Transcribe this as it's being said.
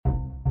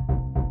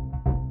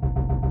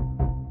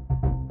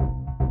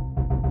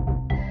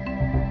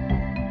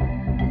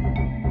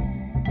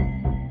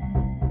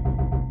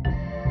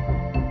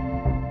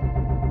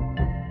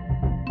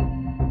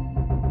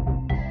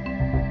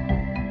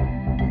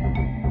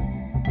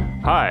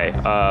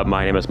Hi,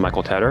 my name is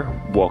Michael Tedder.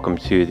 Welcome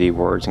to the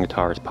Words and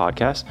Guitars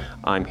podcast.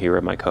 I'm here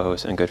with my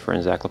co-host and good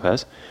friend, Zac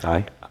Lopez.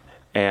 Hi.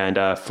 And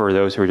for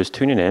those who are just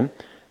tuning in,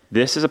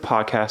 this is a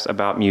podcast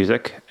about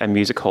music and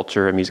music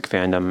culture and music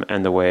fandom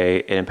and the way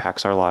it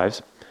impacts our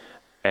lives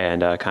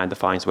and kind of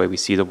defines the way we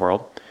see the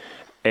world.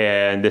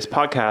 And this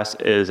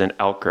podcast is an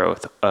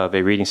outgrowth of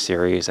a reading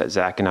series that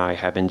Zac and I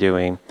have been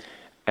doing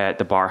at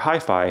the bar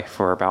Hi-Fi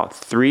for about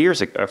 3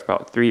 years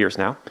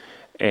now.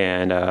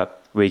 And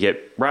we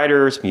get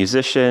writers,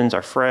 musicians,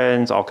 our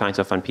friends, all kinds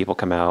of fun people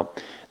come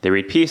out. They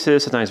read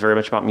pieces, sometimes very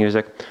much about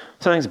music,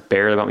 sometimes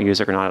barely about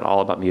music or not at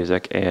all about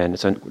music. And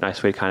it's a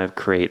nice way to kind of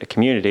create a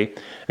community.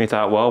 And we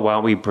thought, well, why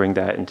don't we bring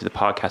that into the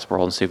podcast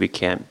world and see if we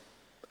can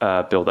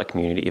build that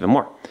community even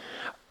more.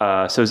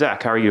 So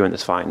Zac, how are you doing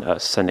this fine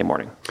Sunday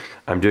morning?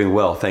 I'm doing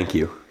well, thank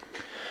you.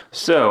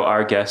 So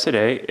our guest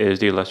today is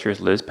the illustrious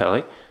Liz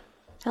Pelly.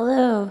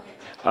 Hello.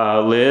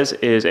 Liz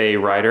is a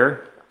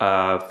writer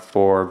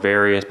for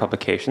various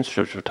publications,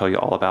 which we'll tell you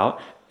all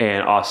about,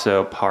 and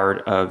also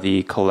part of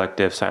the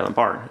collective Silent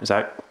Barn. Is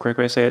that a correct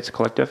way to say it's a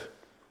collective?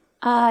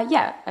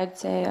 Yeah, I'd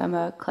say I'm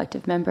a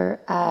collective member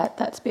at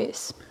that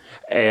space.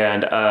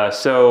 And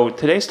so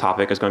today's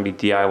topic is going to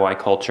be DIY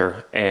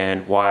culture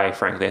and why,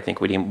 frankly, I think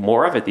we need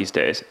more of it these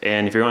days.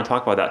 And if you're going to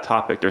talk about that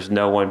topic, there's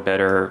no one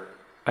better,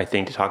 I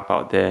think, to talk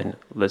about than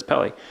Liz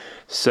Pelly.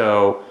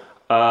 So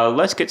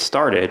let's get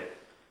started.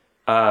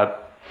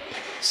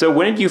 So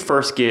when did you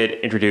first get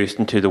introduced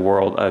into the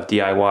world of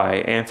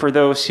DIY? And for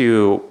those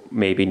who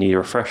maybe need a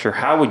refresher,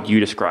 how would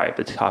you describe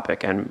the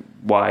topic and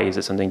why is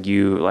it something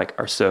you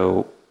are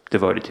so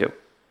devoted to?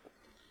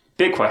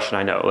 Big question,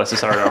 I know. Let's just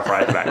start off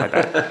right at the back like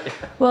that.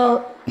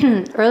 Well,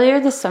 earlier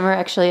this summer,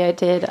 actually, I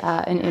did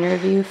an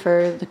interview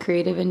for The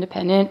Creative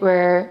Independent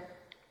where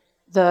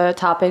the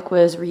topic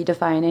was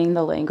redefining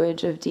the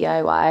language of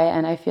DIY.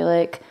 And I feel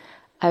like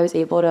I was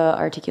able to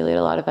articulate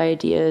a lot of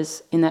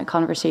ideas in that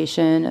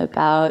conversation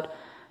about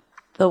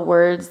the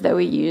words that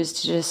we use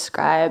to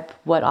describe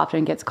what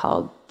often gets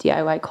called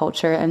DIY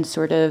culture and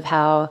sort of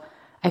how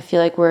I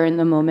feel like we're in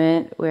the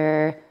moment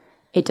where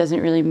it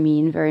doesn't really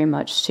mean very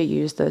much to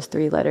use those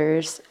three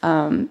letters.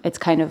 It's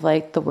kind of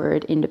like the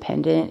word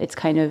independent. It's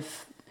kind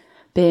of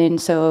been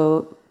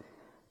so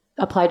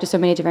applied to so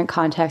many different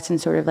contexts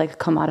and sort of like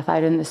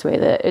commodified in this way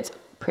that it's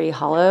pretty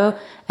hollow.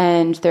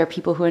 And there are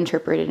people who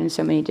interpret it in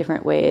so many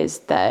different ways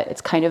that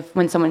it's kind of,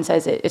 when someone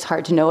says it, it's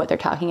hard to know what they're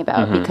talking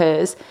about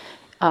because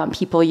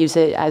people use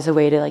it as a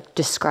way to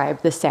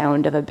describe the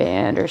sound of a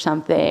band or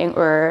something,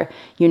 or,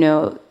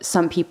 for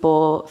some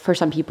people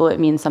it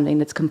means something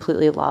that's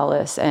completely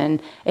lawless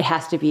and it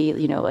has to be,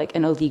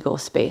 an illegal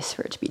space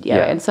for it to be DIY.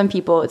 Yeah. And some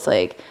people it's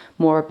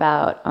more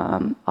about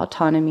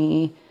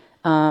autonomy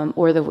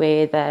or the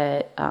way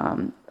that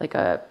a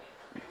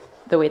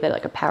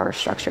power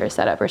structure is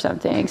set up or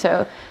something.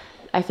 So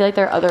I feel like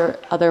there are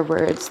other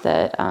words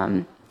that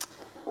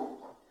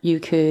you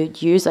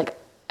could use,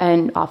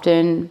 and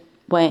often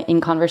when in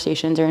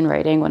conversations or in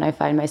writing, when I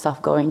find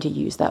myself going to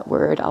use that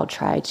word, I'll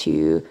try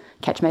to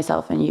catch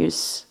myself and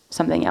use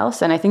something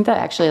else. And I think that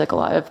actually a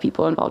lot of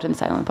people involved in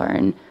Silent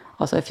Barn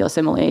also feel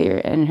similar.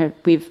 And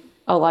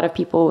a lot of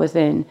people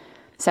within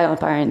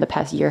Silent Barn in the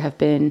past year have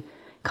been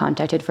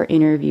contacted for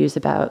interviews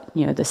about,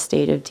 the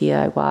state of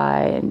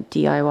DIY and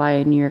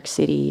DIY in New York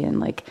City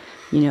and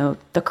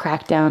the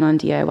crackdown on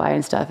DIY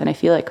and stuff. And I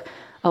feel like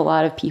a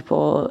lot of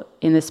people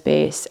in the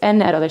space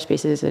and at other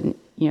spaces and,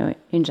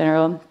 in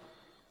general,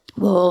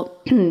 will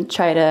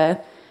try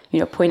to,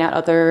 point out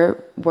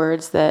other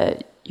words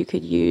that you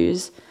could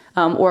use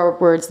or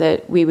words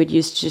that we would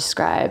use to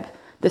describe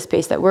the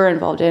space that we're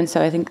involved in.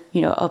 So I think,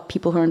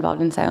 people who are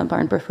involved in Silent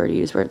Barn prefer to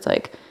use words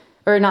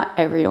or not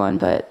everyone,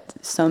 but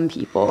some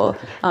people.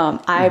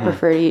 I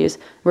prefer to use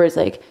words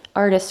like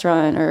artist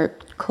run or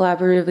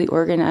collaboratively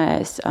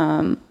organized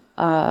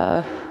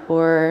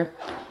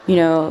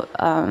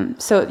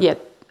so yeah,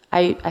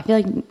 I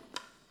feel like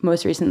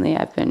most recently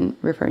I've been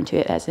referring to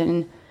it as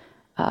in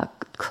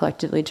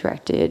collectively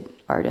directed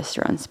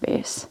artist-run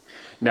space.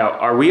 Now,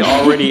 are we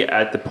already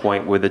at the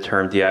point with the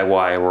term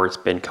DIY where it's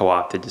been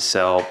co-opted to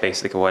sell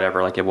basically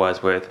whatever, like it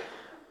was with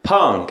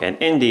punk and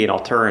indie and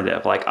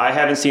alternative? I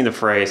haven't seen the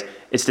phrase,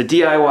 it's the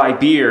DIY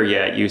beer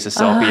yet used to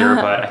sell beer,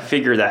 but I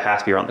figure that has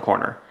to be around the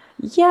corner.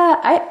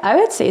 Yeah, I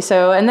would say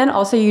so. And then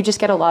also you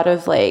just get a lot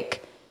of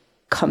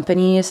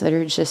companies that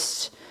are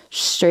just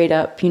straight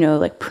up,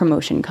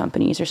 promotion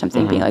companies or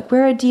something being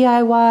we're a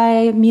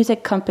DIY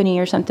music company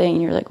or something.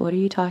 And you're what are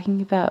you talking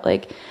about?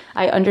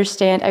 I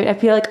understand. I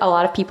feel like a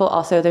lot of people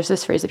also, there's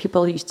this phrase that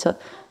people used to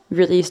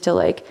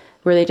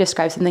where they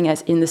describe something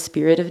as in the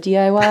spirit of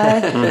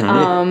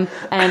DIY.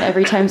 And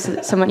every time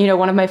someone,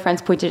 one of my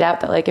friends pointed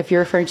out that if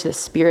you're referring to the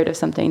spirit of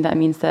something, that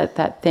means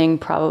that thing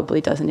probably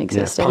doesn't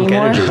exist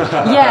anymore. Energy.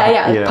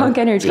 Yeah. Punk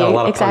energy. It's got a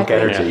lot of exactly.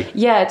 punk energy.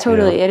 Yeah,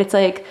 totally. And it's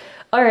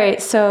all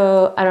right,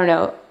 so I don't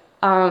know.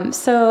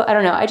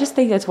 I just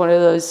think that's one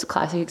of those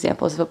classic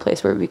examples of a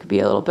place where we could be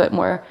a little bit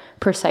more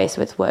precise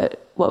with what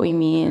we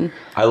mean.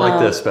 I like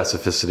the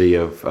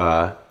specificity of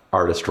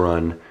artist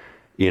run,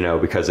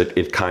 because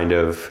it kind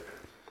of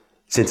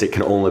since it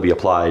can only be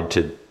applied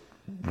to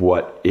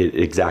what it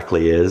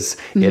exactly is,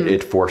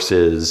 it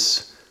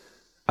forces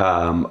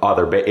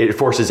it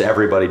forces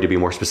everybody to be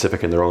more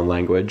specific in their own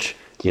language.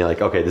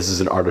 Like, okay, this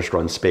is an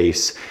artist-run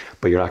space,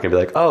 but you're not going to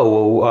be like,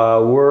 oh,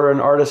 well, we're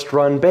an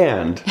artist-run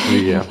band,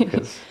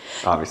 because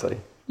obviously.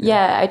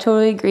 Yeah, I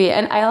totally agree.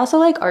 And I also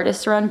like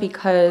artist-run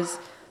because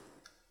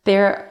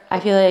I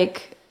feel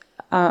like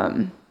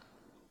I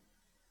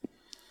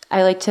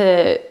like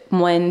to,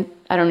 when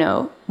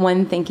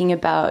thinking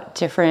about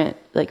different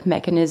like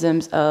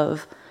mechanisms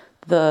of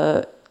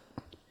the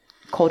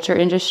culture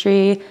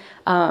industry,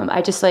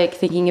 I just like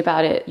thinking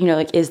about it,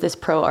 like, is this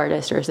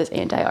pro-artist or is this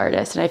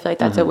anti-artist? And I feel like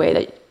that's a way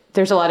that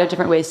there's a lot of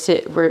different ways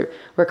we're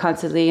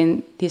constantly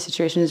in these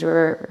situations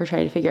where we're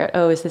trying to figure out,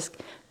 oh, is this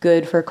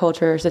good for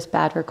culture? Is this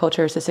bad for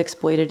culture? Is this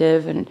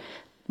exploitative? And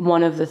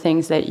one of the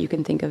things that you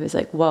can think of is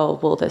like, well,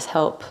 will this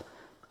help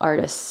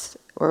artists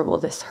or will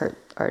this hurt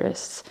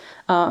artists?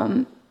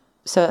 So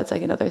that's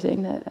like another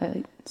thing that I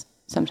like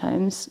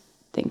sometimes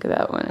think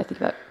about when I think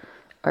about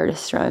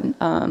artist run.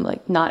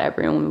 Like, not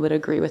everyone would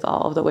agree with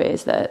all of the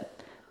ways that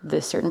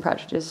this certain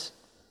project is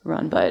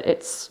run, but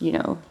it's,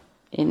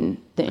 in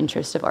the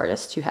interest of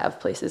artists to have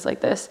places like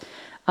this.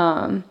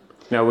 Now,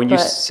 when you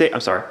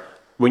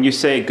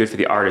say good for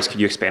the artist, could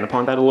you expand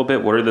upon that a little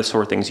bit? What are the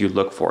sort of things you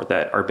look for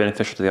that are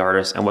beneficial to the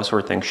artist, and what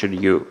sort of things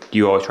do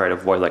you always try to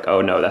avoid? Like,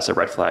 oh no, that's a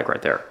red flag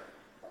right there.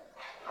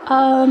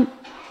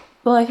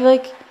 Well, I feel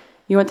like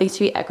you want things to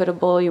be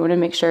equitable. You want to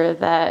make sure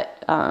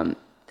that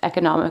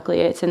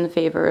economically it's in the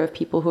favor of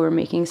people who are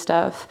making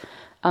stuff,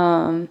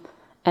 and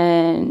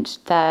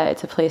that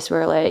it's a place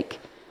where like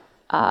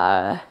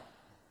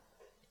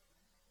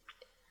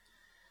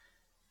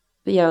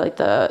like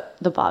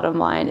the bottom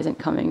line isn't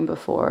coming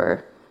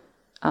before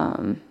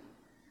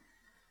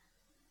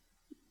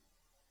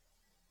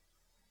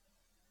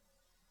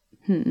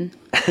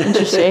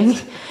interesting.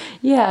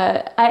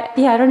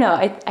 I don't know.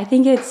 I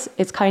think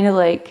it's kind of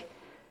like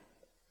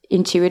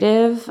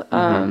intuitive,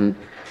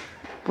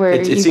 where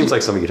it seems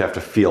like something you'd have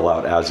to feel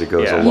out as it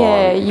goes along.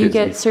 Yeah, you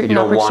get certain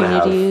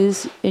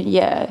opportunities.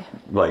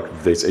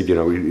 Like this,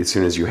 as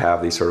soon as you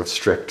have these sort of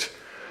strict,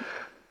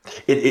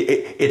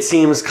 it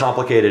seems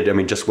complicated. I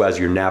mean, just as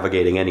you're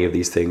navigating any of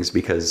these things,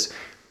 because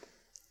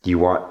you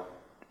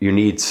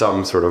need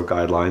some sort of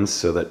guidelines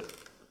so that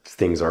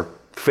things are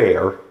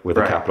fair with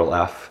a capital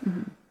F.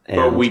 Mm-hmm.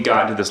 But we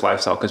got into this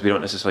lifestyle because we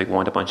don't necessarily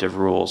want a bunch of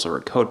rules or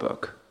a code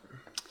book.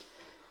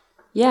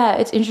 Yeah,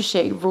 it's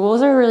interesting.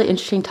 Rules are a really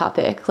interesting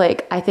topic.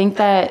 Like, I think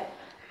that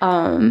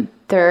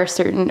there are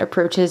certain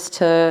approaches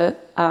to,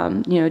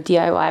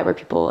 DIY where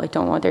people like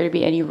don't want there to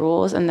be any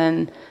rules. And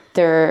then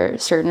there are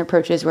certain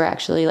approaches where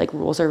actually like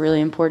rules are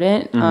really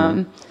important.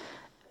 Mm-hmm.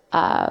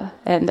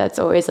 And that's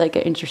always like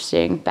an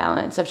interesting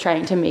balance of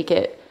trying to make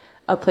it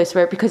a place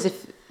where, because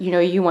if,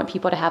 you want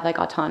people to have like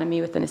autonomy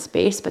within a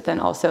space, but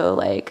then also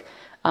like,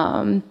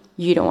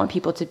 you don't want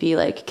people to be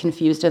like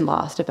confused and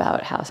lost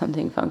about how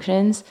something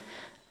functions.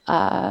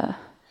 Yeah,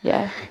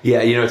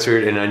 it's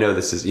weird, and I know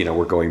this is,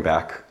 we're going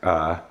back,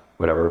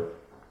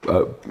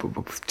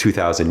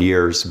 2,000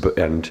 years,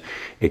 and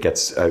it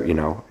gets,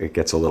 it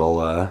gets a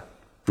little,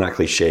 not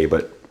cliche,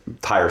 but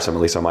tiresome,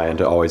 at least on my end,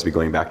 to always be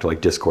going back to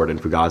like Discord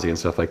and Fugazi and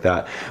stuff like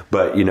that.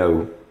 But,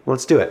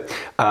 let's do it.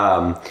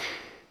 That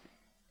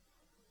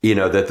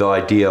the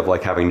idea of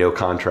like having no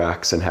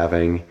contracts and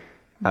having,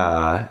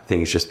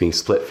 things just being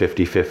split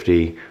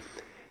 50-50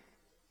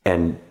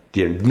 and,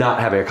 not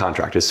having a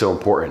contract is so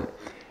important.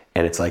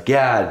 And it's like,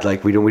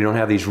 we don't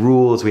have these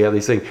rules, we have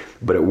these things,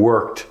 but it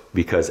worked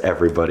because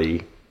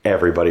everybody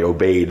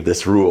obeyed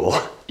this rule.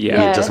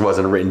 Yeah. It just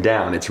wasn't written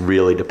down. It's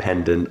really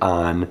dependent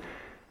on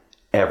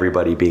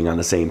everybody being on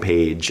the same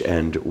page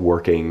and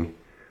working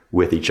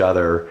with each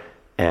other.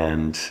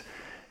 And,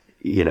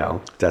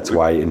 that's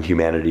why in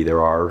humanity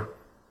there are,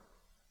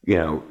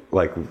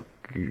 like,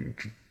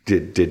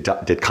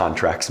 did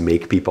contracts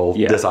make people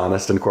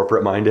dishonest and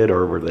corporate minded,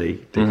 or were they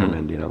come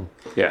in,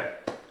 Yeah,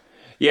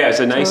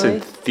 it's nice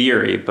in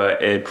theory, but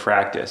in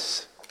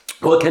practice.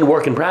 Well, it can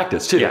work in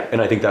practice too. Yeah.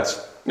 And I think that's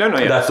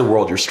that's the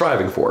world you're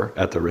striving for,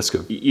 at the risk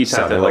of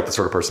sounding like the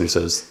sort of person who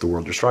says the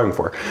world you're striving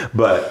for.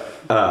 But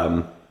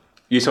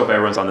you just hope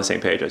everyone's on the same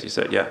page, as you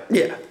said. Yeah.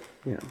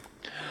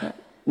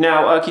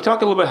 Now, can you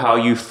talk a little bit how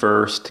you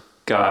first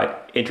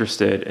got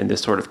interested in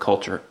this sort of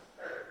culture?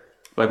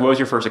 Like, what was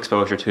your first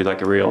exposure to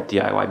like a real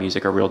DIY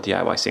music or real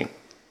DIY scene?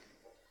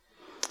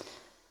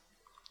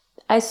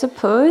 I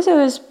suppose it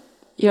was,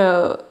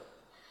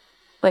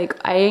 like,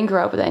 I didn't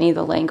grow up with any of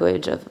the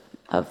language of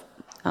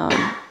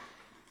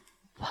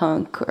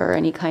punk or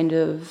any kind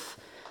of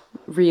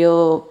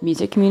real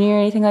music community or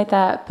anything like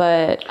that.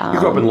 But you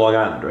grew up in Long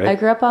Island, right? I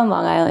grew up on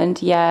Long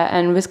Island,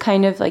 and was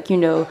kind of like,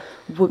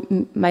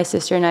 my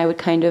sister and I would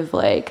kind of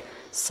like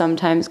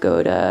sometimes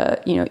go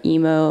to,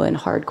 emo and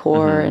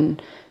hardcore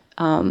and,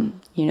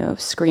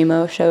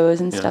 screamo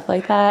shows and stuff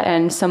like that.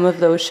 And some of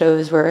those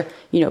shows were,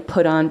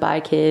 put on by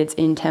kids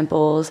in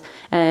temples.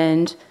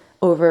 And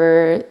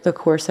over the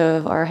course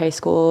of our high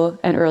school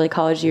and early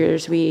college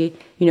years, we,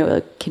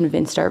 like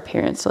convinced our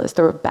parents to let's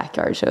throw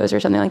backyard shows or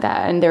something like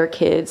that. And there were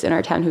kids in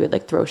our town who would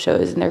like throw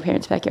shows in their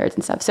parents' backyards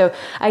and stuff. So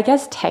I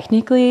guess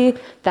technically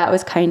that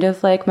was kind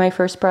of like my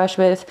first brush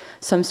with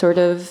some sort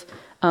of,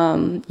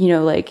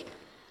 like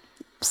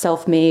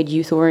self-made,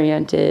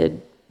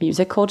 youth-oriented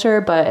music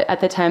culture. But at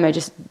the time,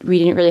 we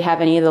didn't really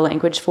have any of the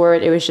language for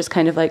it. It was just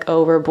kind of like,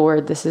 oh, we're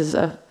bored. This is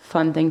a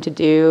fun thing to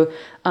do.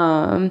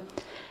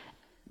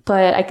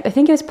 But I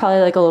think it was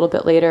probably like a little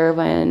bit later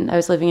when I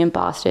was living in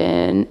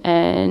Boston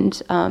and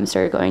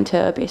started going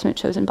to basement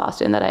shows in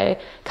Boston that I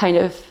kind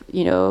of,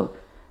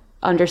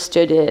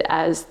 understood it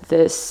as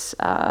this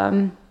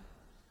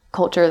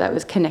culture that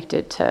was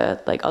connected to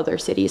like other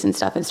cities and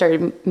stuff, and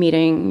started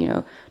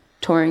meeting,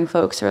 touring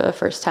folks for the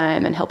first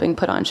time and helping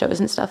put on shows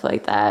and stuff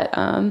like that.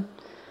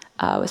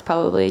 Was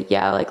probably,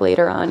 like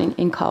later on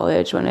in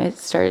college when I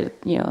started,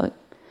 like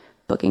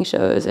booking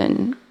shows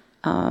and,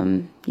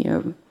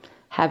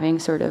 having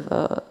sort of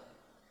a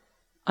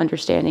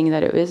understanding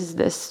that it was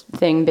this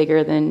thing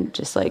bigger than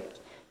just like,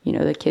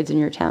 the kids in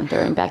your town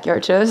throwing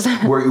backyard shows. Do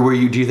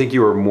you think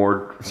you were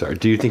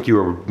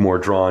more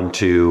drawn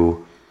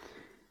to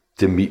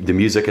the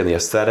music and the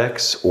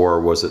aesthetics, or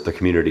was it the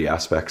community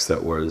aspects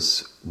that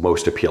was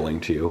most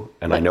appealing to you?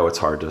 And I know it's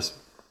hard to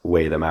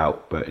weigh them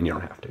out, and you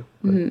don't have to.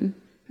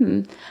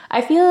 Mm-hmm.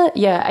 I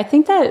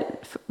think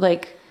that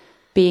like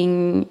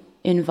being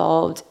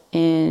involved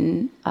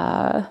in,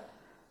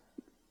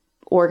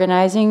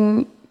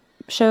 organizing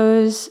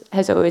shows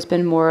has always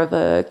been more of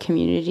a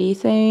community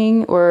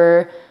thing,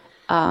 or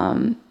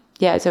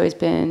it's always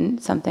been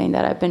something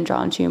that I've been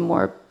drawn to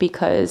more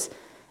because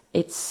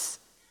it's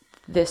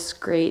this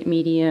great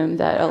medium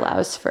that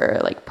allows for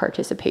like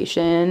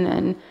participation.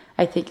 And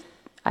I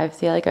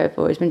feel like I've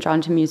always been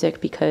drawn to music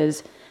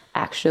because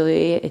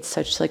actually it's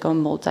such like a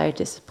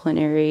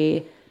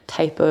multidisciplinary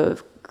type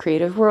of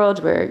creative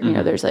world where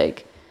there's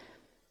like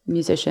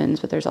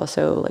musicians, but there's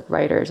also like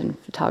writers and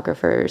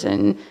photographers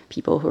and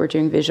people who are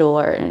doing visual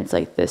art, and it's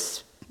like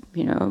this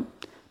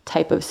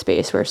type of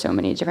space where so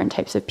many different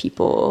types of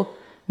people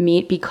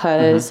meet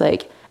because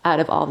like out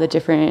of all the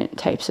different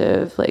types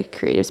of like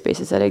creative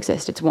spaces that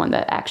exist, it's one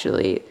that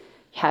actually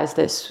has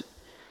this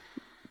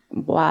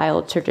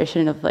wild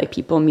tradition of like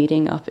people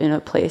meeting up in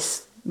a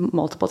place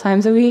multiple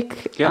times a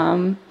week.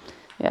 So.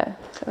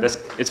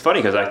 It's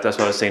funny because that's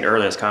what I was saying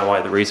earlier. It's kind of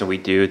why the reason we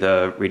do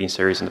the reading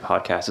series and the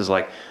podcast is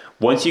like,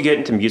 once you get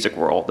into music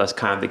world, that's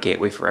kind of the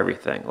gateway for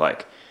everything.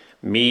 Like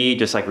me,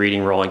 just like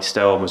reading Rolling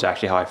Stone was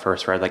actually how I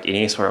first read like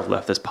any sort of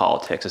leftist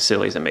politics, as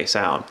silly as it may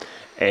sound.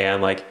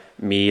 And like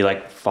me,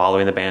 like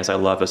following the bands I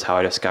love is how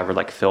I discovered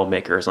like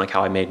filmmakers, and like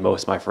how I made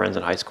most of my friends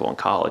in high school and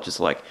college.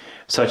 It's like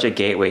such a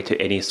gateway to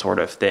any sort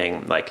of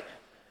thing like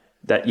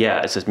that.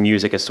 Yeah, it's just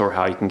music is sort of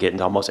how you can get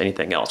into almost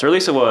anything else, or at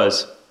least it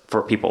was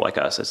for people like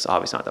us. It's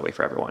obviously not that way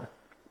for everyone.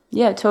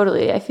 Yeah,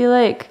 totally. I feel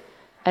like,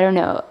 I don't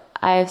know,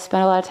 I've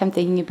spent a lot of time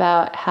thinking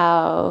about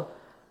how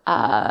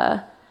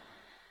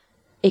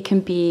it can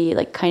be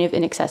like kind of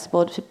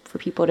inaccessible for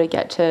people to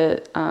get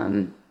to,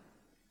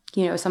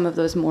 some of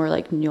those more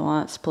like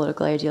nuanced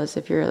political ideals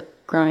if you're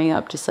growing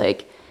up just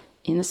like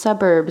in the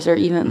suburbs, or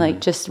even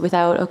like just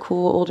without a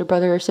cool older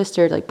brother or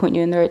sister to like point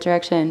you in the right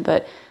direction.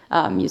 But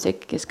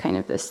music is kind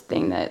of this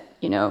thing that,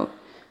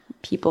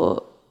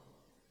 people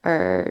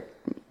are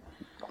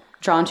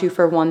drawn to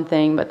for one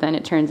thing, but then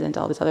it turns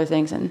into all these other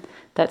things, and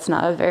that's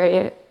not a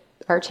very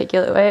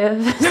articulate way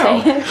of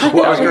saying it.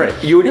 Well, that was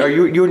great. You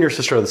and your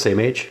sister are the same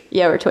age?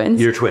 Yeah, we're twins.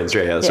 You're twins,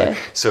 right? Yeah, that's right.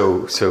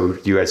 So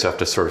you guys have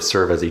to sort of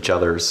serve as each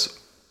other's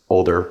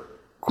older,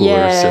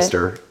 cooler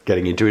sister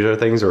getting into each other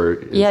things,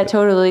 or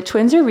totally.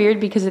 Twins are weird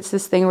because it's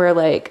this thing where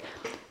like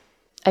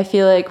I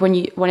feel like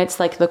when it's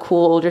like the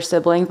cool older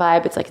sibling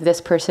vibe, it's like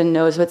this person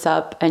knows what's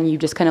up and you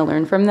just kind of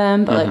learn from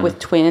them. But like with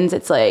twins,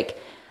 it's like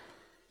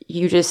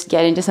you just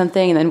get into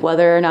something, and then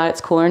whether or not it's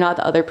cool or not,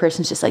 the other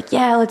person's just like,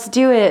 yeah, let's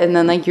do it. And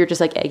then like you're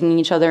just like egging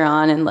each other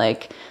on, and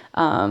like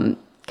kind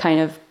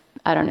of,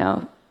 I don't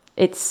know.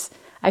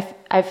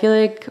 I feel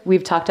like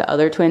we've talked to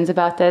other twins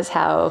about this,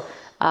 how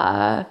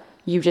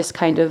you just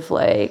kind of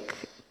like,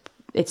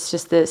 it's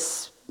just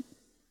this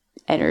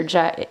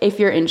if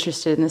you're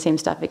interested in the same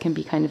stuff, it can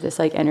be kind of this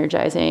like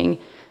energizing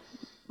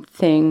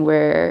thing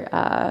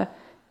where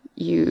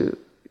you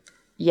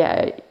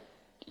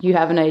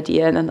have an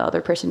idea, and then the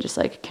other person just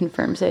like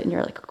confirms it, and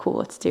you're like, cool,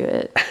 let's do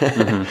it.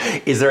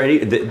 Is there any,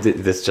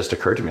 this just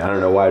occurred to me, I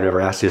don't know why I've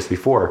never asked you this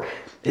before.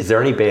 Is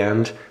there any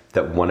band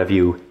that one of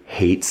you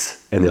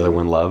hates and the other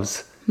one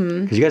loves?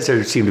 Because you guys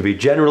seem to be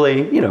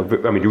generally, you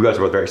guys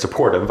are both very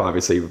supportive,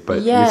 obviously,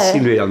 but you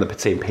seem to be on the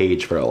same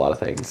page for a lot of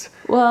things.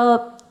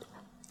 Well,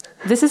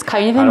 this is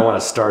kind of... I don't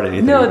want to start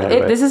anything. No,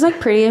 this is like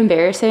pretty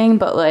embarrassing,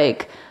 but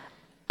like...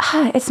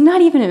 it's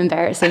not even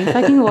embarrassing.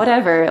 Fucking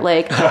whatever.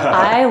 Like,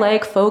 I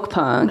like folk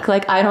punk.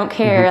 Like, I don't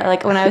care.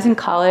 Like, when I was in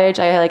college,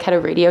 I like had a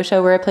radio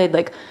show where I played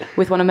like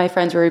with one of my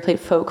friends where we played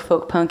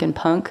folk punk, and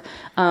punk.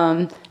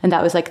 And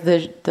that was like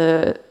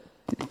the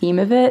theme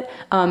of it.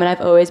 And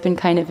I've always been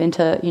kind of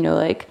into,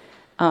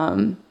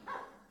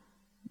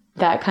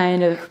 that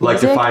kind of like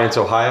music. Defiance,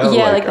 Ohio?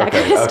 Yeah, like that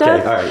kind of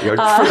stuff. All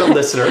right. For the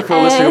listener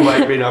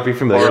who may not be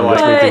familiar, Or like-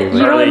 But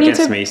you don't need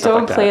Against to, Me, stuff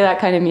don't like play that. that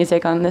kind of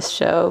music on this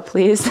show,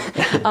 please.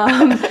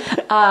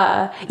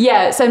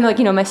 Yeah, so I'm like,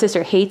 my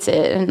sister hates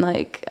it, and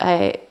like,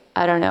 I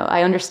don't know,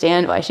 I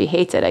understand why she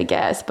hates it, I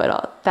guess,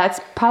 but that's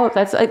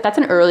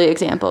an early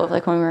example of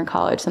like when we were in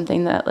college,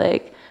 something that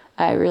like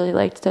I really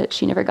liked that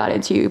she never got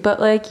into, but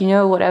like,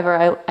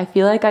 whatever, I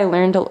feel like I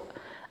learned a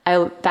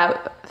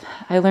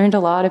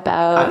lot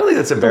about. I don't think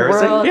that's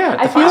embarrassing. The world. Yeah,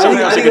 I feel I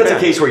think that's a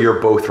band. case where you're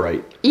both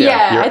right.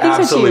 Yeah, You're I think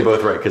so absolutely too.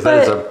 both right, because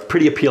that is a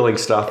pretty appealing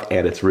stuff,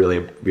 and it's really,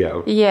 can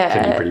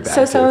be pretty bad.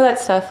 So some too. of that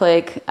stuff,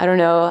 like, I don't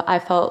know, I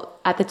felt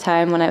at the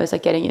time when I was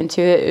like getting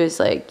into it, it was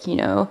like,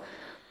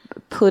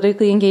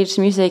 politically engaged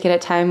music at a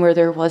time where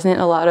there wasn't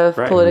a lot of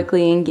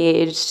politically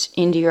engaged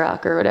indie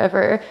rock or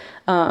whatever.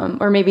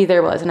 Or maybe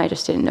there was and I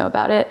just didn't know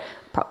about it,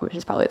 which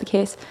is probably the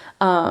case.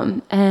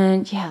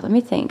 And yeah, let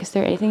me think. Is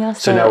there anything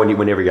else? So now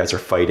whenever you guys are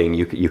fighting,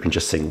 you can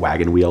just sing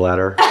Wagon Wheel at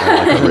her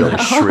at like a really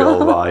shrill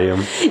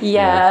volume.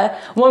 Yeah.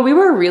 When we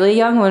were really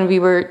young, when we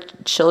were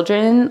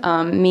children,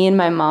 me and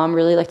my mom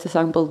really liked the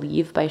song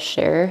Believe by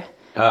Cher.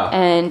 Oh,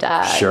 And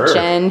sure.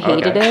 Jen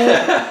hated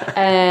it.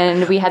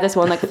 And we had this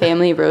one like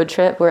family road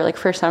trip where like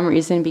for some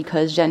reason,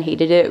 because Jen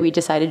hated it, we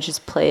decided to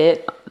just play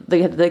it,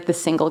 like the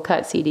single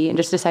cut CD, and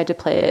just decided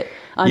to play it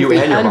on You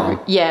and your mom?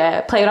 Yeah,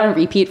 play it on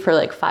repeat for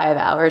like 5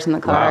 hours in the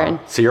car. Wow. And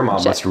So your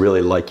mom must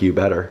really like you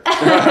better.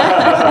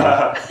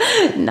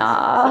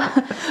 nah.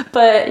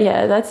 But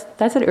yeah,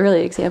 that's an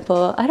early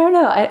example. I don't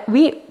know.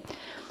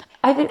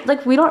 I think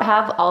like we don't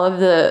have all of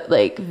the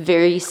like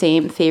very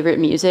same favorite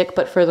music,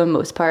 but for the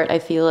most part, I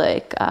feel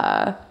like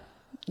I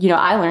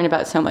learn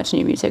about so much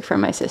new music from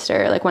my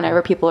sister. Like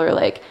whenever people are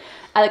like,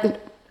 and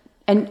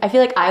I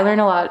feel like I learn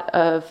a lot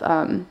of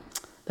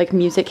like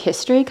music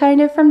history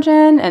kind of from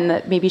Jen, and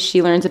that maybe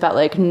she learns about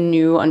like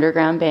new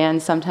underground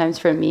bands sometimes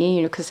from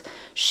me, because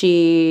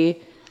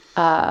she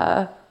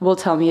will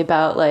tell me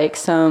about like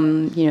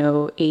some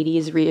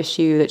 80s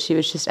reissue that she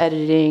was just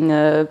editing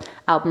a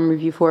album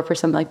review for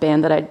some like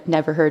band that I'd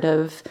never heard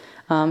of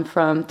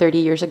from 30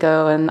 years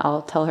ago, and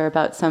I'll tell her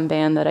about some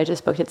band that I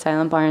just booked at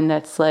Silent Barn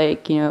that's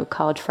like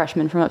college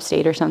freshmen from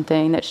upstate or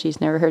something that she's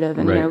never heard of,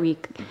 and we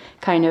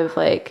kind of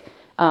like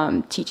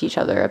teach each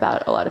other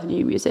about a lot of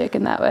new music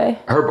in that way.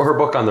 Her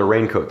book on the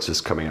Raincoats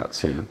is coming out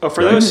soon. Oh,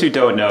 for those who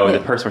don't know, the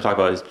person we're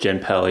talking about is Jen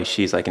Pelly.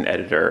 She's like an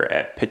editor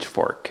at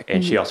Pitchfork,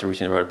 and she also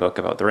recently wrote a book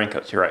about the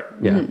Raincoats. You're right.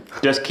 Yeah.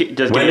 Just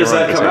When does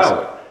that come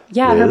out?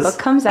 Yeah, Liz?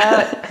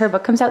 her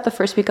book comes out the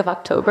first week of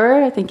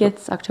October. I think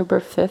it's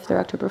October 5th or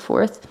October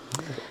 4th.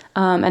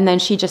 And then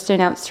she just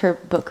announced her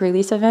book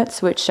release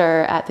events, which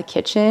are at the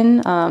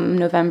Kitchen,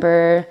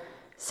 November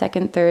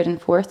 2nd, 3rd,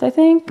 and 4th, I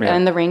think. Yeah.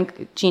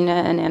 And Gina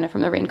and Anna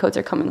from the Raincoats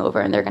are coming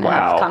over, and they're going to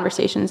have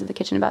conversations at the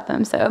Kitchen about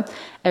them. So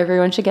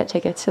everyone should get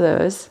tickets to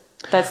those.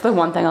 That's the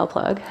one thing I'll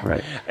plug.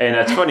 Right. And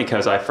that's funny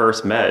because I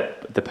first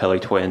met the Pelly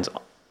twins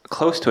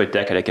close to a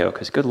decade ago,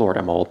 because good Lord,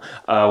 I'm old,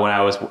 when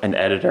I was an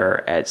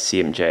editor at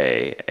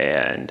CMJ,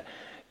 and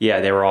yeah,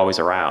 they were always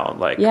around.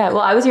 Like, yeah, well,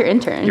 I was your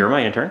intern. You were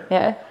my intern?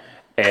 Yeah.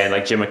 And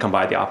like Jim would come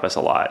by the office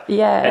a lot.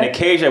 Yeah. And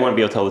occasionally I wouldn't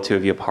be able to tell the two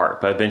of you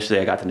apart, but eventually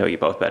I got to know you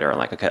both better. I'm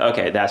like,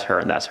 okay, that's her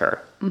and that's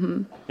her.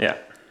 Mm-hmm. Yeah.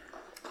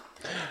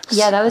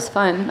 Yeah, that was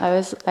fun.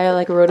 I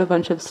like wrote a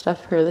bunch of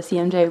stuff for the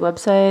CMJ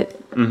website.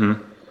 Mm-hmm.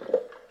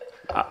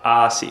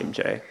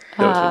 CMJ.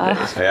 Those were the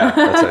days. Yeah,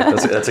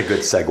 that's a good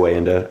segue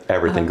into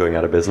everything going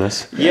out of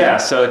business. Yeah,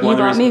 so like You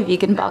bought me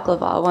vegan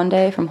baklava one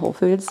day from Whole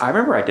Foods. I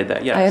remember I did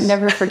that, yes. I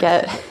never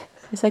forget.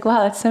 It's like,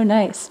 wow, that's so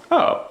nice.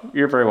 Oh,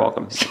 you're very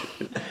welcome. It's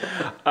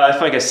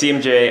funny because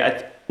CMJ,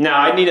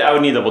 I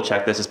would need to double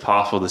check this. It's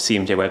possible the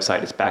CMJ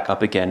website is back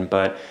up again,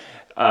 but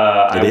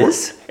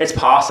is? It's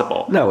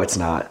possible. No, it's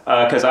not.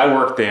 Because I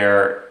worked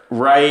there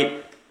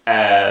right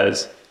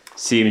as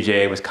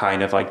CMJ was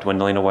kind of like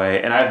dwindling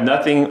away, and I have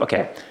nothing.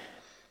 Okay,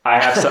 I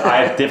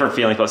have different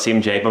feelings about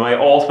CMJ, but my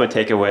ultimate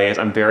takeaway is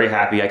I'm very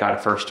happy I got a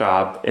first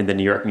job in the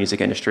New York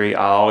music industry.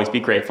 I'll always be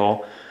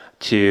grateful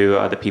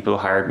to the people who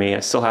hired me.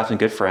 I still have some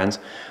good friends,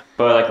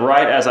 but like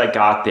right as I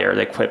got there,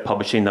 they quit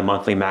publishing the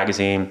monthly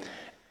magazine,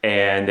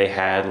 and they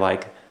had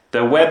like the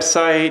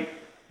website,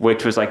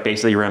 which was like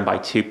basically run by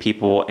two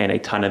people and a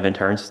ton of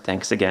interns.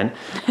 Thanks again.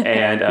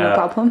 And no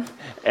problem.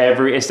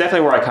 It's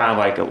definitely where I kind of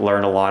like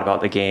learned a lot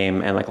about the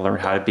game and like learned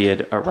how to be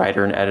a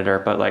writer and editor.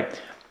 But like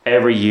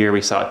every year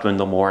we saw it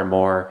dwindle more and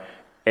more.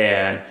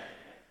 And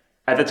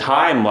at the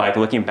time, like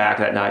looking back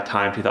at that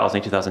time,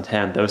 2008,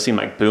 2010, those seem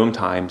like boom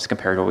times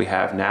compared to what we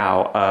have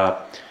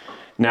now.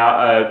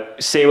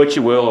 Say what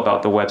you will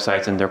about the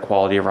websites and their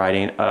quality of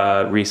writing.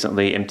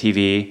 Recently,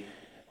 MTV,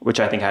 which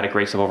I think had a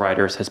great civil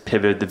writers, has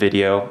pivoted the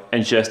video.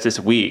 And just this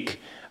week,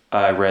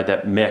 I read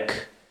that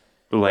Mick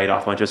laid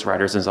off a bunch of his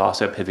writers and is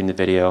also pivoting the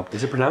video.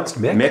 Is it pronounced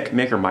Mick?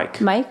 Mick or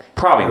Mike? Mike?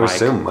 Probably I Mike. would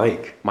assume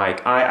Mike.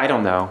 Mike. I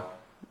don't know.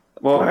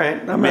 Well, all right.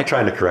 I'm not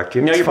trying to correct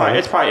you. No, you're fine.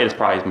 It's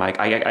probably Mike.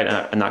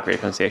 I'm not great at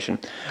pronunciation.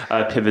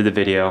 Pivoted the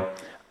video,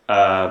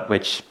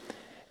 which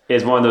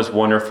is one of those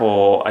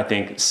wonderful, I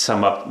think,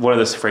 one of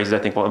those phrases I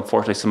think will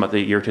unfortunately sum up the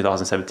year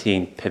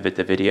 2017, pivot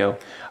to video.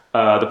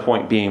 The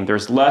point being,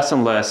 there's less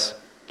and less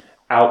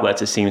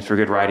outlets, it seems, for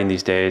good writing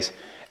these days,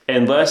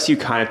 unless you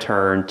kind of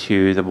turn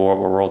to the more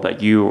world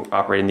that you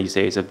operate in these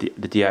days of the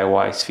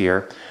DIY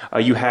sphere.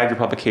 You have your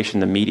publication,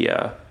 the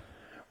media,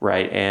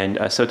 right? And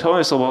so tell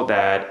us a little about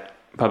that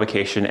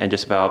publication and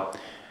just about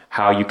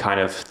how you kind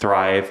of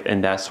thrive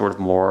in that sort of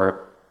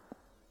more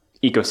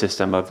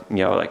ecosystem of,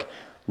 like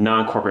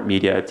non-corporate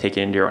media, take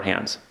it into your own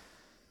hands.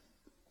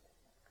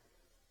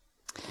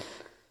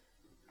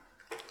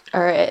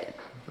 All right,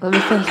 let me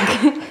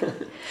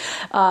think.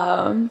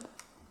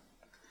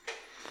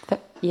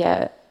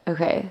 Yeah.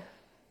 Okay.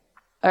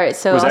 All right.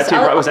 So was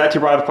that too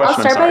broad a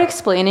question? I'll start by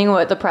explaining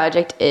what the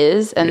project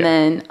is, and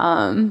then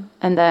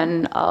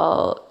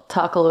I'll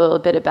talk a little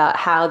bit about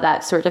how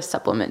that sort of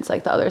supplements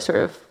like the other sort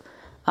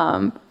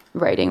of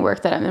writing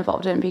work that I'm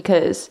involved in,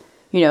 because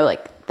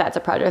like that's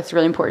a project that's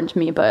really important to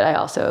me, but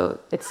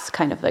it's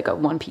kind of like a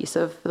one piece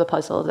of the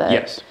puzzle that.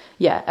 Yes.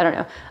 Yeah. I don't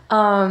know.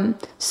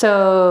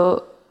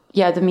 So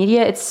yeah, the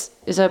media it's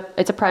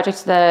a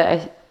project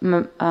that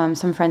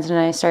some friends and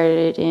I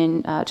started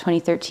in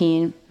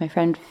 2013. My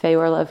friend Faye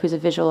Orlov, who's a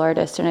visual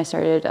artist, and I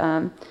started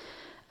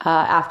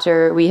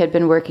after we had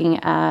been working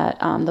at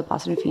the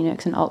Boston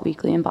Phoenix and Alt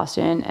Weekly in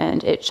Boston,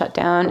 and it shut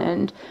down,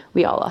 and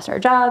we all lost our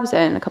jobs.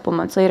 And a couple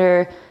months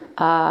later,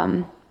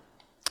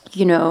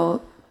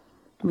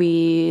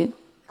 we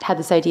had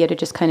this idea to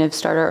just kind of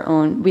start our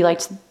own. We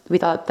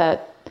thought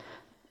that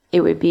it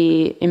would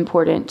be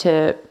important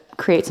to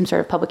create some sort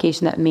of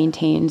publication that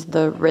maintains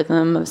the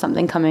rhythm of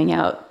something coming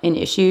out in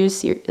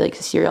issues, like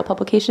a serial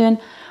publication.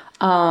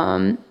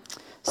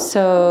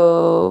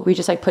 So we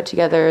just like put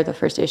together the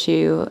first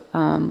issue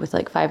with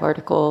like 5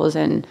 articles,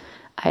 and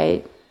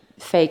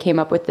Faye came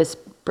up with this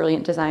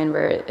brilliant design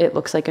where it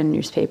looks like a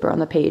newspaper on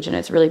the page, and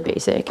it's really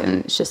basic,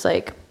 and it's just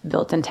like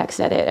built-in text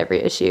edit every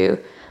issue.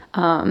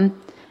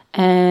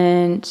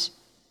 And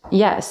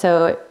yeah,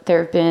 so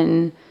there have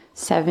been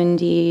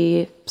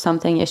 70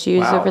 something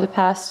issues over the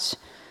past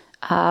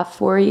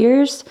 4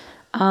 years.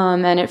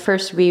 And at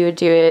first we would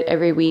do it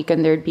every week,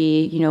 and there'd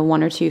be,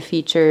 1 or 2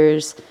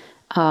 features.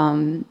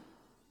 The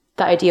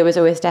idea was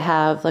always to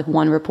have like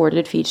one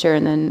reported feature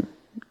and then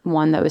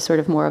one that was sort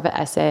of more of an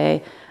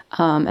essay,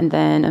 and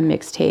then a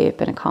mixtape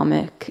and a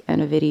comic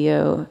and a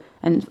video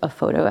and a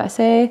photo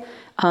essay.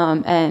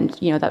 And,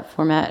 that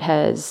format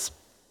has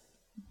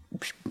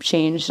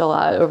changed a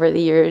lot over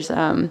the years.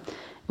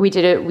 We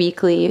did it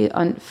weekly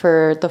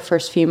for the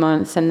first few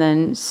months, and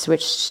then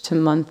switched to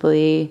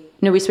monthly.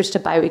 No, we switched to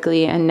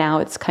biweekly, and now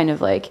it's kind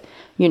of like,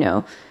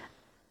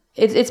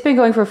 it's been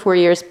going for 4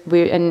 years.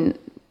 And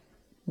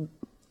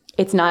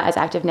it's not as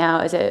active now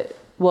as it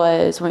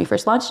was when we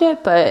first launched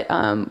it, but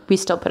we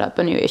still put up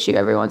a new issue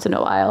every once in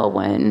a while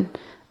when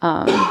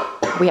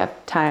we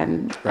have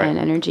time and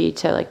energy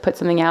to like put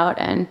something out.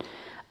 And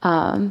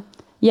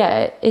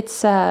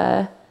it's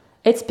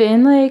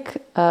been like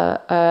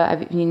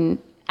I mean,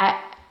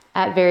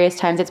 at various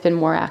times it's been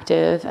more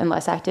active and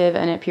less active,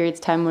 and at periods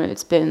of time when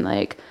it's been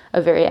like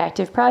a very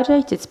active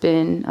project, it's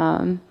been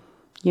I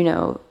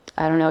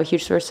don't know, a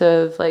huge source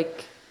of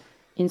like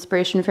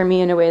inspiration for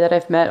me in a way that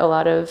I've met a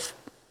lot of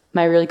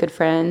my really good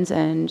friends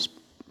and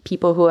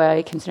people who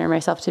I consider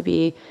myself to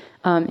be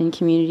in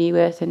community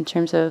with, in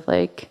terms of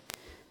like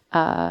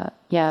the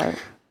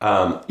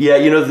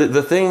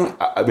thing,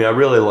 I mean, I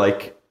really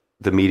like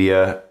the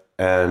media,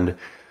 and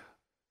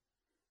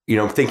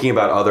thinking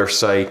about other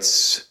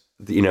sites,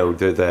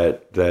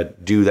 that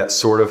do that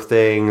sort of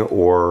thing,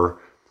 or,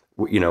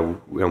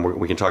 and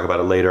we can talk about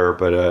it later,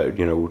 but,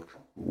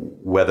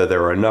 whether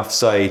there are enough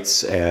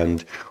sites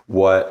and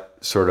what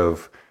sort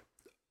of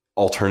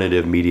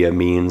alternative media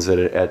means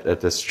at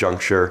this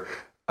juncture.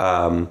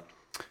 I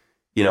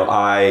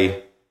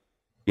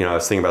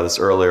was thinking about this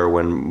earlier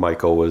when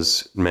Michael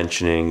was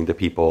mentioning the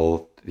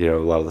people, a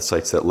lot of the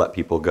sites that let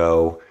people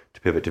go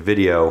to pivot to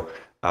video.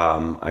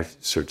 I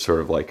sort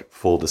of like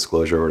full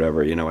disclosure or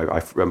whatever,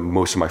 I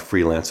most of my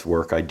freelance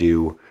work I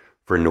do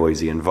for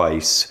Noisy and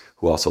Vice,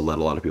 who also let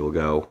a lot of people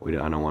go. I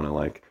don't want to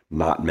like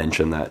not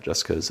mention that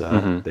just because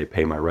they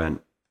pay my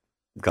rent.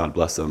 God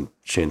bless them.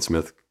 Shane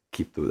Smith,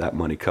 keep that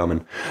money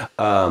coming.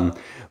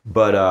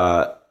 But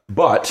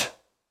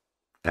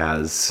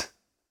as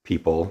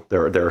people,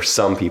 there are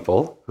some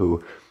people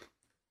who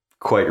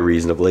quite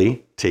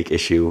reasonably take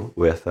issue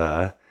with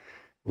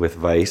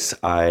Vice.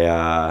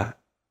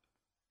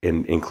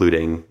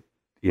 Including,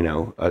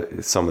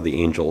 some of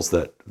the angels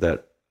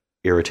that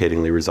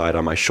irritatingly reside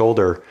on my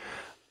shoulder.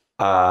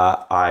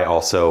 I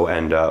also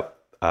end up,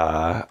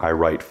 I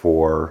write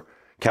for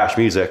Cash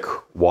Music,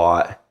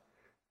 Watt,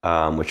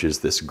 which is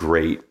this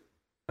great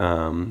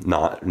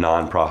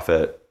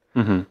non-profit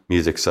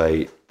music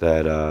site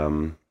that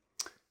a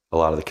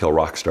lot of the Kill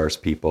Rock Stars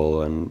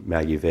people and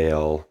Maggie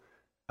Vale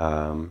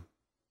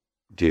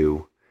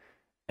do.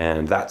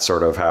 And that's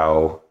sort of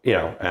how,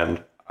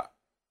 and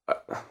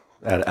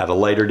at a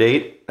lighter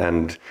date,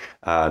 and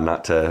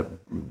not to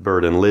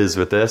burden Liz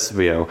with this,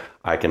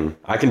 I can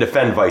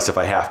defend Vice if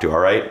I have to. All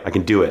right, I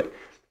can do it.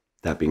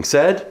 That being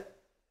said,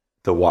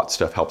 the Watt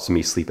stuff helps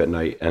me sleep at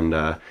night, and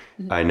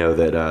I know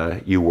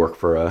that you work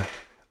for a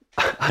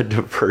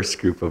diverse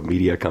group of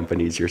media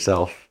companies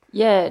yourself.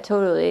 Yeah,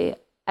 totally.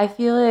 I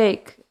feel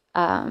like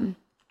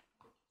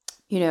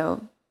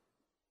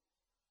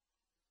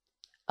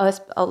us,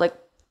 like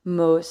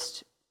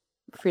most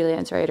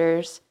freelance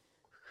writers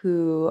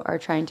who are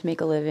trying to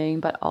make a living,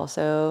 but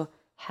also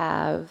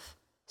have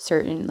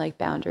certain like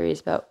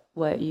boundaries about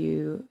what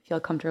you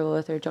feel comfortable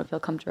with or don't feel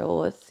comfortable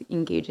with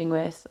engaging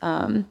with.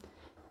 I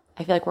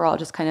feel like we're all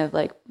just kind of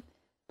like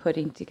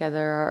putting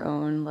together our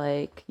own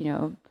like,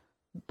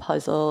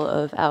 puzzle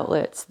of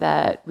outlets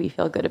that we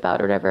feel good about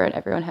or whatever. And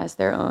everyone has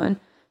their own,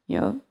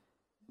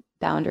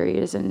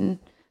 boundaries and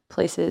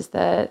places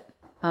that,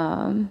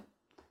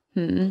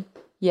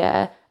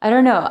 yeah, I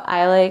don't know.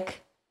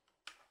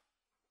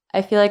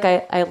 I feel like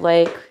I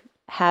like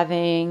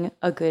having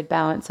a good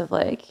balance of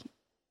like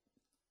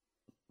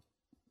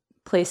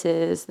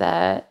places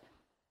that,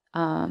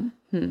 trying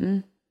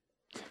to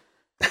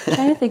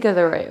think of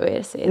the right way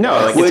to say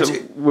No, this.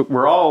 like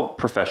we're all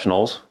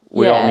professionals.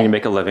 We all need to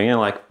make a living. And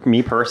like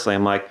me personally,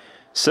 I'm like,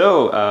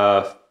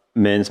 so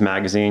Men's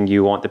Magazine,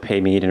 you want to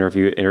pay me to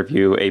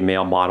interview a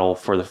male model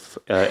for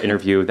the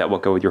interview that will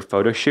go with your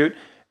photo shoot.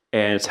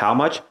 And it's how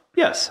much?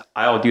 Yes,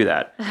 I'll do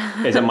that.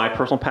 Is it my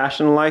personal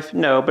passion in life?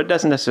 No, but it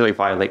doesn't necessarily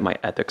violate my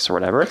ethics or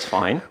whatever. It's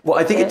fine. Well,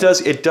 I think it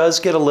does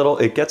get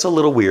it gets a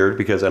little weird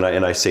because, and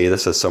I say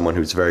this as someone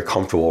who's very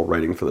comfortable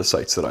writing for the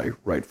sites that I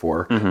write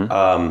for.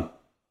 Mm-hmm.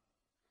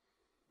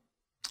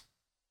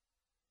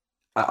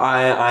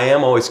 I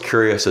am always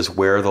curious as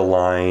where the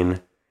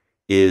line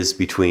is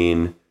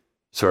between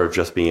sort of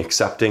just being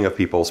accepting of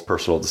people's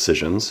personal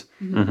decisions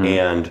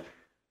and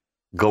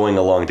going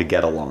along to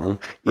get along.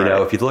 You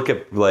know, if you look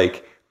at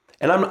like,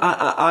 and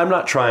I'm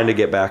not trying to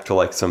get back to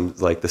like some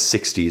like the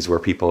 60s where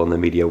people in the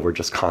media were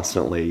just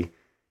constantly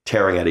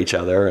tearing at each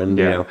other.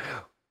 And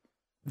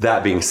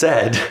that being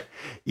said,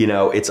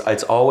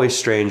 it's always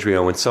strange,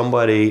 when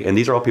somebody, and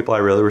these are all people I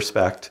really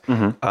respect,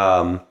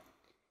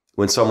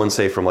 when someone,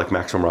 say from like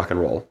Maximum Rock and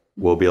Roll,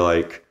 will be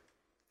like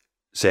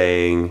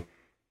saying,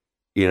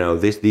 you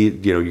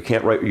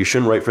can't write, you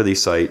shouldn't write for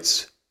these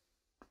sites,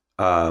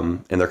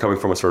 and they're coming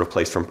from a sort of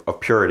place of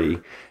purity,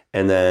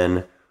 and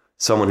then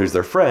someone who's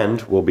their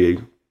friend will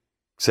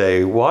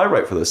say, well, I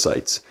write for those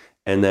sites,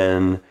 and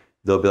then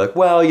they'll be like,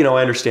 well,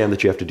 I understand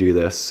that you have to do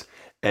this.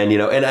 And,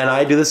 and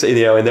I do this,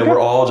 and then we're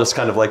all just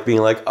kind of like being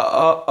like,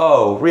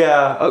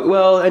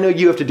 well, I know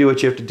you have to do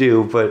what you have to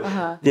do, but,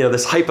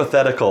 this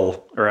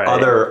hypothetical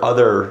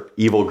other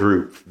evil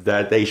group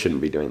that they shouldn't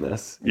be doing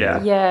this.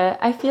 Yeah. Yeah.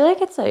 I feel like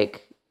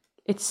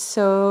it's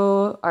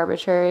so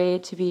arbitrary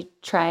to be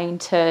trying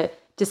to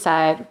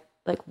decide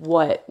like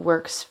what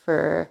works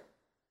for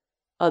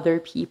other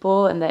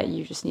people and that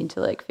you just need to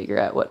like figure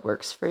out what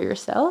works for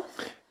yourself.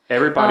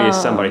 Everybody is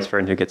somebody's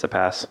friend who gets a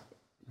pass.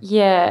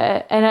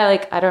 Yeah. And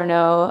I don't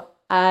know.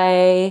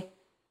 I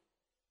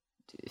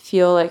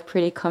feel like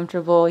pretty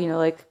comfortable,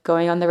 like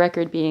going on the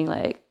record being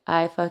like,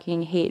 I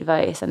fucking hate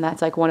Vice. And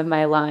that's like one of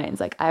my lines.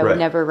 Like I would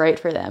never write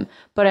for them,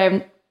 but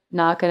I'm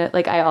not going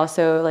to I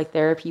also like,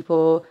 there are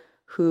people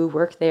who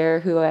work there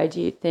who I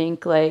do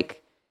think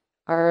like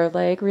are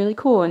like really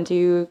cool and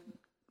do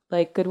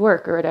like good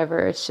work or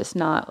whatever. It's just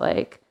not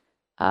like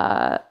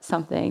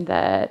something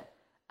that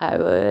I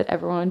would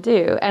ever want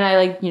to do. And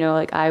I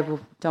I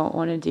don't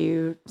want to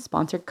do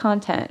sponsored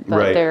content,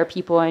 but there are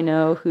people I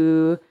know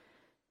who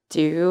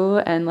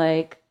do, and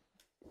like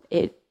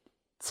it's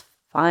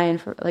fine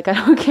for like I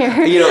don't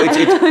care.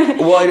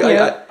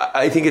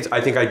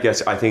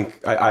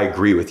 I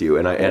agree with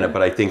you,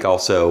 but I think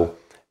also,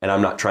 and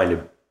I'm not trying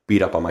to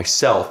beat up on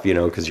myself,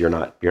 because you're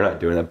not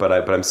doing that, but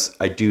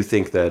I do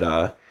think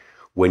that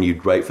when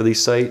you write for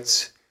these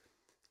sites,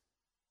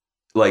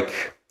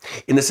 like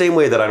in the same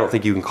way that I don't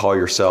think you can call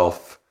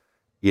yourself,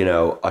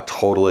 a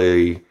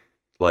totally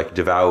like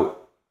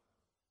devout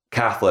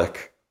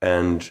Catholic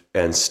and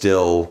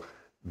still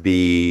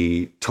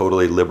be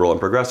totally liberal and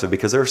progressive,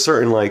 because there are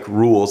certain like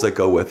rules that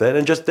go with it,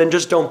 and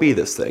just don't be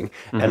this thing.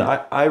 And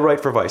I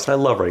write for Vice, and I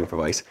love writing for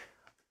Vice.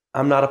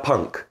 I'm not a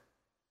punk.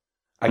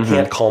 I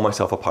can't call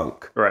myself a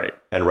punk,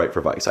 and write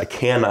for Vice. I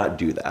cannot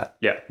do that.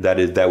 Yeah,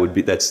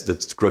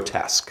 that's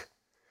grotesque.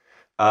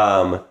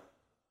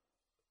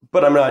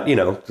 But I'm not,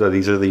 so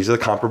these are the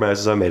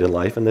compromises I made in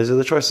life, and these are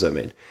the choices I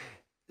made.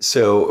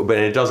 So, but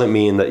it doesn't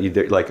mean that you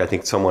like. I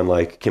think someone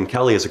like Kim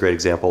Kelly is a great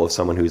example of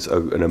someone who's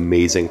an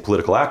amazing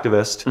political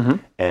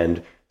activist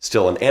and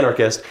still an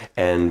anarchist,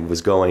 and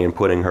was going and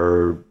putting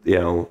her,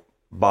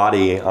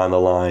 body on the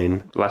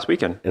line last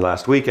weekend,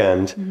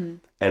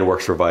 and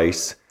works for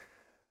Vice.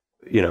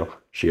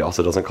 She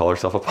also doesn't call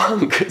herself a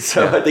punk.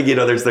 So I think,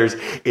 there's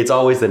it's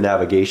always the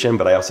navigation,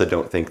 but I also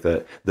don't think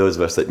that those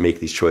of us that make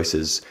these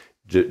choices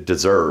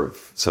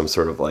deserve some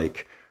sort of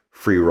like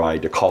free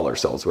ride to call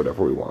ourselves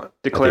whatever we want.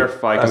 To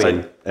clarify,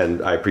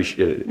 and I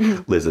appreciate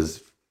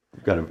Liz's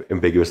kind of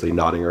ambiguously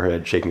nodding her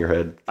head, shaking her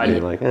head. I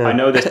I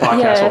know this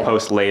podcast will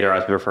post later. I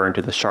was referring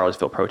to the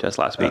Charlottesville protest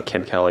last week.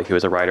 Kim Kelly, who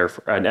is a writer,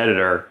 an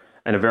editor,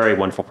 and a very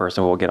wonderful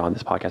person who will get on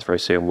this podcast very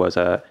soon, was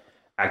a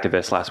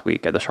activist last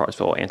week at the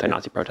Charlottesville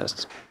anti-Nazi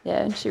protests.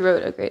 Yeah, and she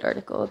wrote a great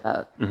article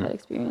about that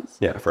experience.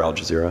 Yeah, for Al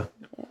Jazeera.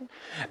 Yeah.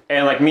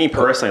 And like me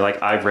personally,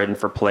 like I've written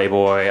for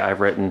Playboy,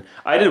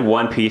 I did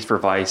one piece for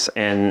Vice,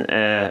 and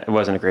it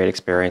wasn't a great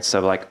experience. So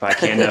like,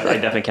 but I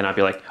definitely cannot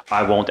be like,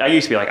 I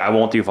used to be like, I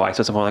won't do Vice.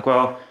 So someone like,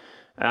 well,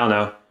 I don't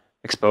know.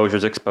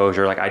 Exposure's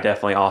exposure. Like I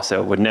definitely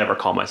also would never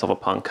call myself a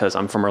punk because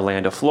I'm from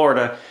Orlando,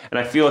 Florida. And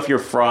I feel if you're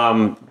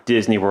from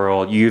Disney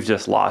World, you've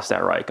just lost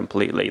that right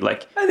completely.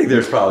 Like I think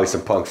there's probably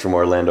some punks from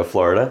Orlando,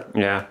 Florida.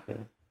 Yeah.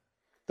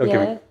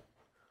 Yeah,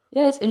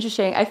 it's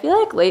interesting. I feel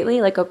like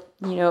lately, like a,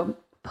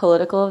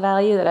 political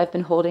value that I've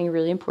been holding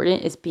really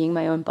important is being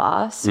my own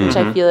boss, which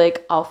I feel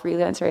like all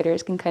freelance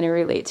writers can kind of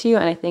relate to.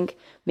 And I think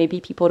maybe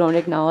people don't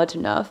acknowledge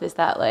enough is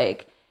that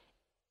like,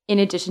 in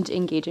addition to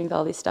engaging with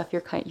all this stuff,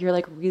 you're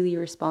like really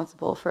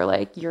responsible for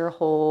like your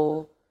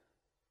whole,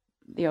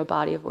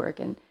 body of work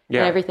and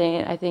everything.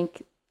 And I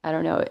think, I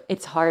don't know,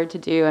 it's hard to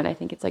do. And I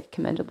think it's like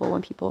commendable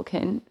when people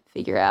can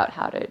figure out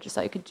how to just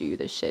like do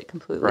this shit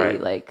completely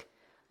like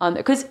on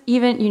there. Because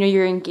even,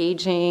 you're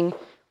engaging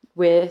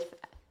with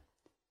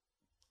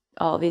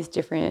all these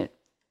different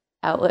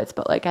outlets,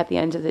 but like at the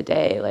end of the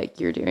day, like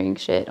you're doing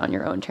shit on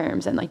your own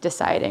terms and like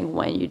deciding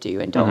when you do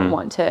and don't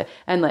want to.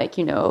 And like,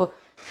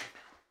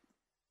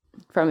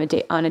 from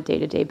on a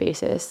day-to-day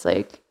basis,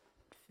 like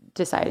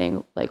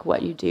deciding like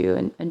what you do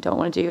and don't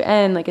want to do,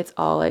 and like it's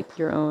all like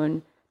your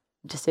own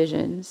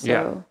decisions.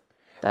 So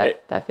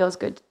that feels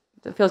good.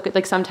 It feels good.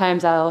 Like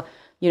sometimes I'll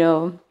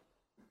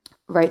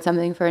write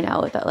something for an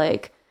outlet that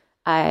like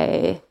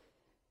I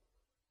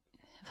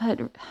have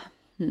had.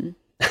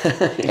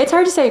 It's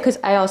hard to say because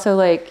I also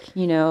like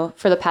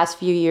for the past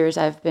few years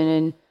I've been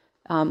in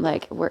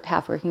like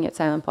half working at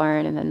Silent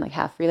Barn and then like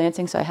half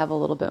freelancing, so I have a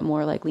little bit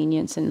more like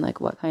lenience in like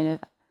what kind of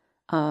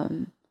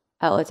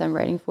outlets I'm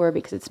writing for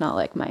because it's not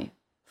like my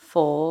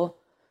full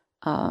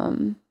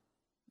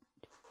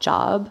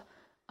job.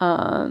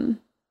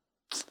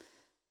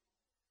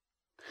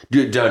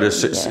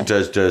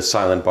 Does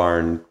Silent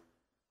Barn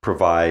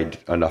provide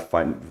enough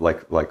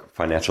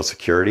financial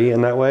security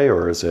in that way,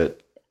 or is it?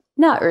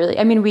 Not really.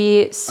 I mean,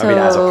 as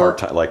a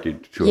part-time, like you.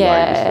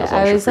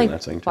 I was like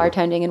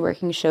bartending and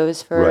working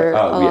shows for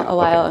a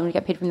while, and we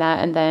get paid from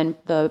that. And then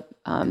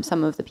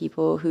some of the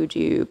people who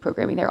do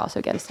programming there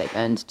also get a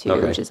stipend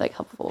too, which is like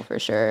helpful for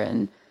sure,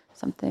 and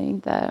something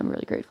that I'm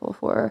really grateful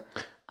for.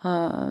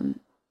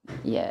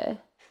 Yeah.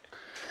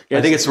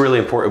 I think it's really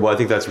important. Well, I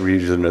think that's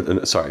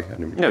reason. Sorry, I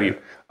didn't. No, you.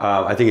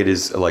 I think it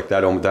is like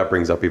that. That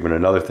brings up even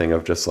another thing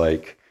of just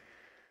like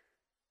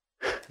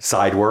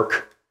side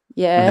work.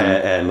 Yeah.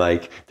 And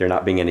like there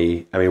not being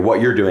any, I mean, what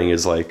you're doing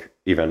is like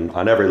even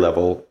on every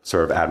level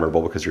sort of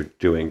admirable because you're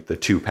doing the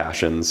two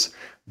passions.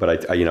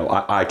 But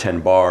I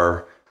tend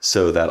bar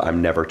so that I'm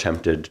never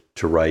tempted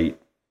to write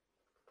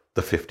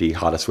the 50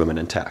 hottest women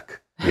in tech.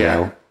 You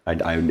know, I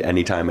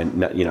anytime, and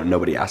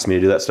nobody asks me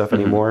to do that stuff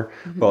anymore.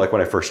 But like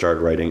when I first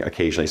started writing,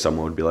 occasionally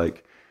someone would be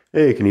like,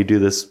 "Hey, can you do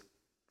this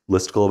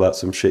listicle about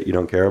some shit you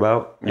don't care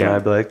about?" And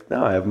I'd be like,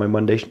 "No, I have my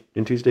Monday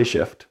and Tuesday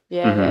shift."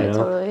 Yeah,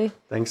 totally.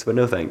 Thanks, but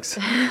no thanks.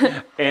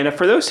 And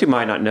for those who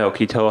might not know,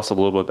 can you tell us a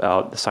little bit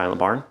about the Silent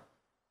Barn?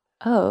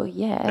 Oh,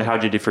 yeah. And how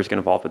did you first get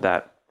involved with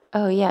that?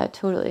 Oh, yeah,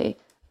 totally.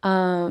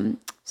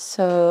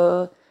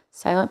 So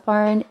Silent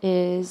Barn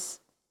is,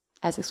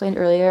 as explained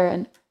earlier,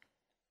 an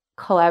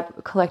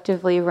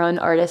collectively run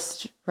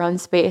artist-run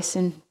space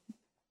in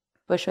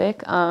Bushwick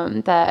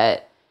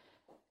that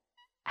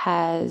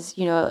has,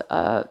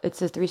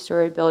 it's a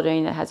 3-story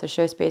building that has a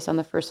show space on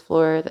the first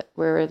floor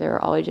where there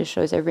are all ages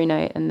shows every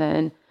night, and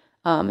then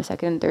a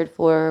second and third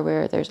floor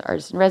where there's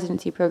artist in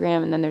residency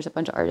program, and then there's a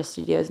bunch of artist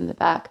studios in the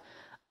back.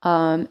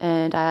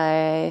 And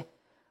I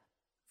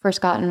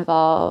first got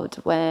involved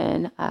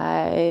when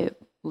I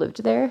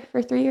lived there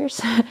for 3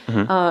 years.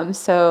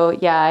 So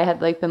yeah, I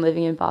had like been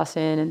living in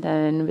Boston and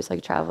then was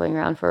like traveling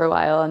around for a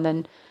while, and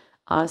then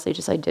honestly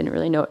just like didn't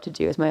really know what to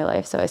do with my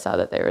life. So I saw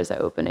that there was an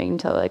opening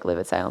to like live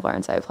at Silent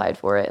Barn, so I applied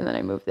for it, and then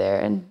I moved there,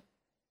 and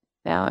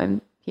now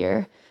I'm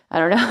here. I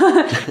don't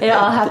know. It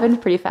all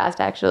happened pretty fast,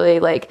 actually.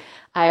 Like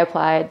I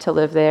applied to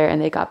live there,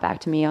 and they got back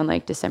to me on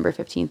like December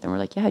 15th, and were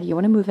like, "Yeah, do you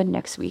want to move in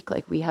next week?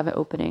 Like we have an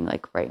opening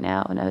like right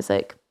now." And I was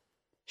like,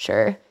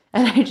 "Sure."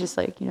 And I just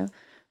like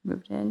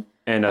moved in.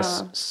 And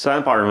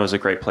Silent Barn was a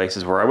great place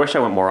where I wish I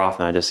went more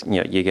often. I just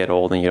you get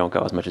old and you don't go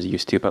as much as you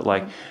used to. But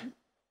like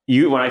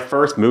when I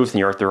first moved to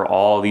New York, there were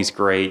all these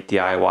great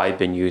DIY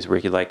venues where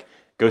you could like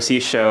go see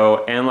a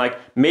show, and like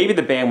maybe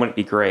the band wouldn't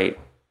be great,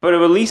 but it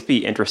would at least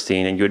be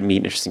interesting and you would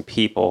meet interesting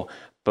people.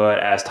 But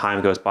as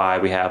time goes by,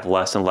 we have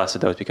less and less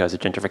of those because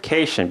of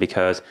gentrification,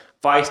 because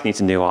Vice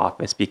needs a new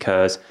office,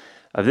 because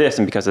of this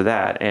and because of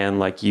that. And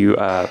like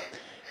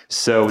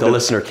so the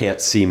listener can't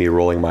see me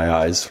rolling my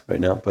eyes right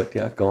now, but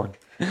yeah, go on.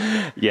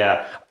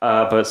 Yeah.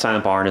 But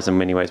Silent Barn is in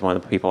many ways one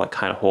of the people like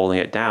kind of holding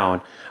it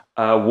down.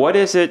 What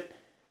is it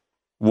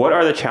What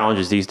are the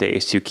challenges these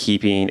days to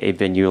keeping a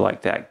venue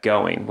like that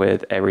going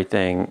with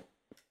everything,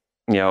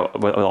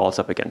 what all it's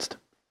up against?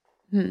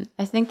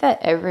 I think that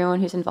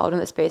everyone who's involved in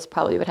the space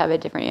probably would have a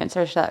different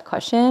answer to that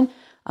question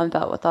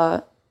about what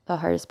the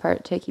hardest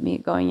part to keeping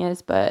it going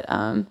is. But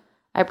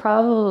I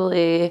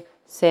probably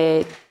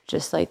say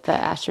just like the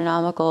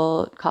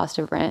astronomical cost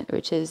of rent,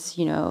 which is,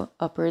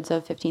 upwards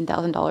of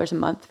 $15,000 a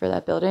month for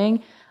that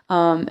building.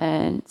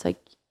 And it's like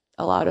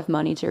a lot of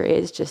money to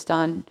raise just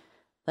on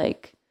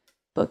like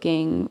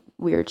booking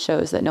weird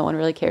shows that no one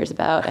really cares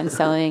about and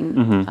selling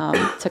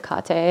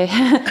Tecate.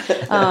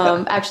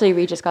 Actually,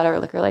 we just got our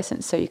liquor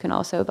license, so you can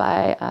also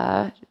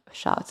buy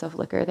shots of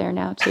liquor there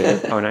now too.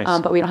 Oh, nice.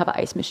 But we don't have an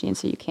ice machine,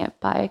 so you can't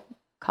buy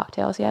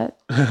cocktails yet.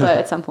 But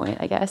at some point,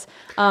 I guess.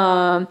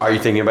 Are you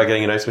thinking about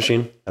getting an ice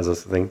machine as a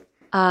thing?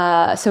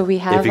 So we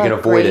have. If you can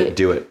avoid it,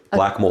 do it.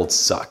 Black mold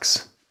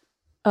sucks.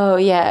 Oh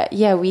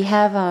yeah. We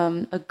have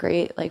a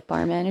great like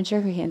bar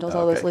manager who handles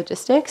all those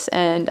logistics,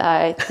 and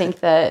I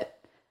think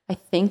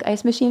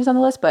ice machines on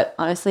the list, but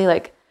honestly,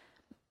 like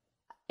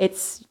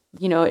it's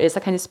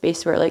the kind of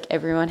space where like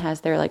everyone has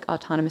their like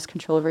autonomous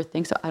control over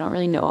things. So I don't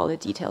really know all the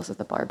details of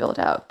the bar build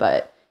out,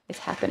 but it's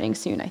happening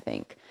soon, I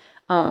think.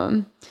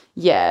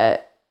 Yeah.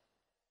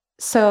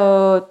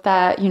 So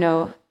that,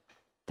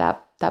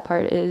 that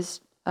part is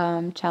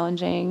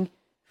challenging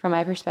from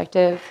my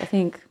perspective. I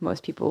think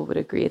most people would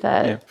agree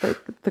that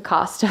the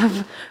cost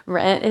of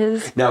rent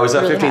is now, is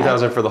that really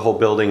 $15,000 for the whole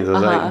building?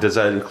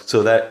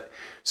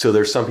 So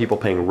there's some people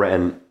paying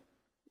rent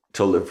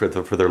to live for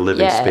their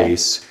living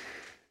space.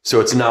 So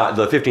it's not,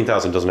 the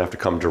 $15,000 doesn't have to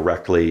come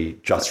directly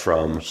just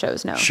from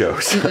shows. No.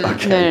 Shows.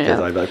 Okay.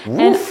 No. I'm like, woof.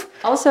 And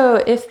also,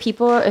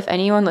 if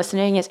anyone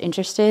listening is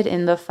interested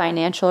in the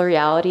financial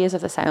realities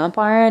of the Silent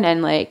Barn,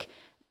 and like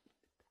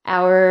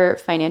our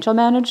financial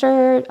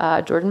manager,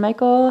 Jordan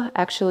Michael,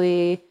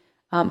 actually,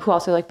 who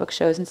also like book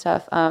shows and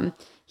stuff,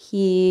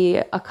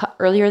 he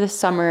earlier this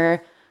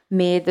summer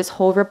made this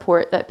whole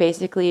report that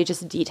basically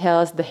just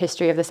details the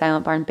history of the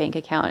Silent Barn bank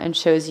account and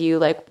shows you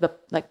like the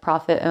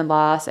profit and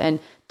loss and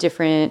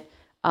different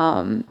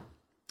like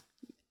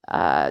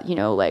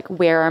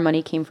where our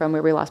money came from,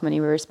 where we lost money,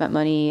 where we spent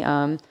money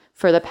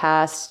for the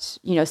past,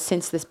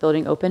 since this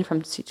building opened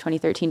from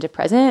 2013 to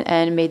present,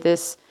 and made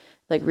this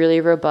like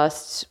really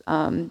robust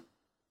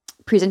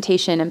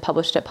presentation and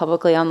published it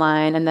publicly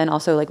online, and then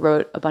also like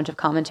wrote a bunch of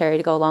commentary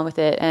to go along with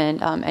it.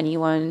 And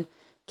anyone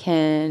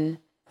can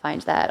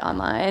find that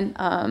online.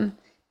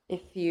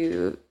 If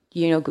you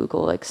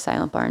Google like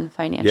Silent Barn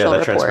financial report. Yeah,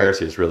 that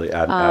transparency is really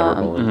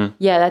admirable.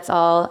 Yeah, that's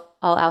all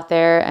out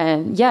there.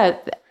 And yeah,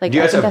 like do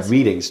you guys have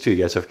meetings too?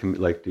 You guys have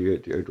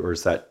or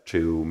is that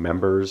to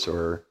members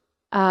or?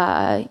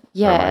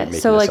 Yeah.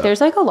 So like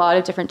there's like a lot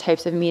of different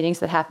types of meetings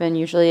that happen.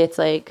 Usually it's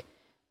like,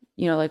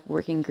 like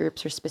working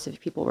groups or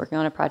specific people working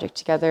on a project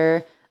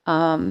together.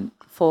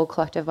 Full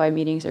collective wide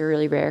meetings are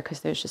really rare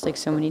because there's just like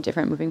so many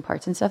different moving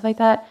parts and stuff like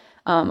that.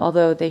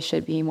 Although they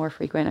should be more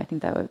frequent. I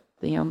think that would,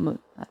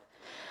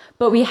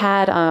 but we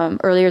had,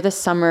 earlier this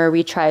summer,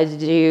 we tried to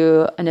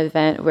do an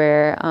event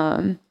where,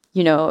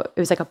 it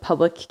was like a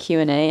public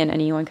Q&A and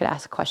anyone could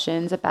ask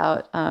questions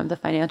about the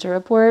financial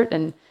report.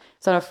 And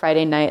it's on a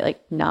Friday night, like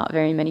not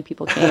very many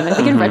people came. I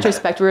think in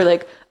retrospect, we were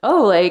like,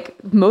 oh,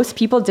 like most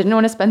people didn't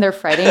want to spend their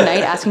Friday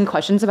night asking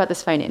questions about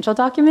this financial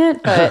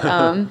document. But,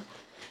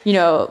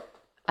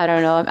 I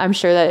don't know. I'm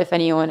sure that if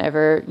anyone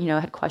ever,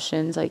 had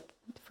questions like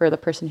for the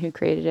person who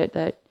created it,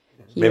 that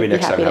he maybe would be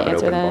next happy time to have an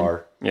answer open them.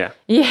 bar.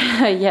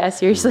 Yeah,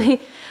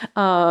 seriously.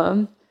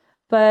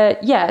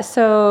 But yeah,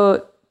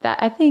 so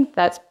I think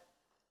that's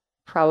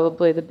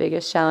probably the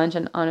biggest challenge,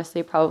 and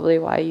honestly probably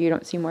why you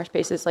don't see more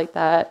spaces like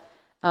that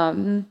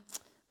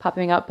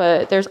popping up.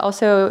 But there's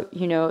also,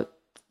 the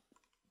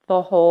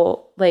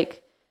whole,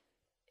 like,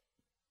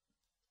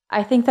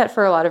 I think that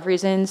for a lot of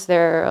reasons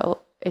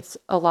it's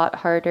a lot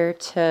harder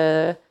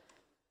to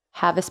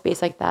have a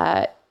space like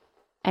that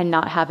and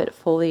not have it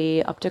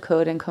fully up to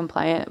code and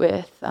compliant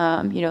with,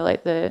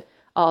 like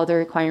all the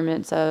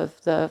requirements of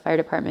the fire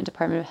department,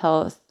 Department of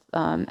Health,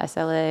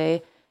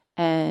 SLA,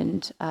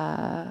 and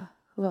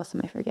who else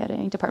am I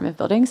forgetting? Department of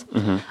Buildings.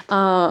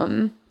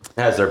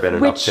 Has there been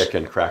an uptick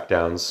in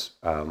crackdowns?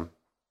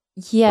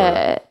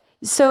 Yeah.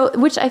 So,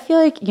 which I feel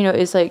like,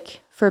 is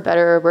like for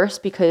better or worse,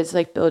 because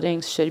like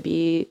buildings should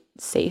be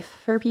safe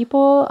for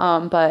people,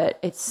 but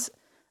it's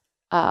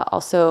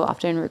also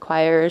often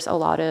requires a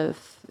lot of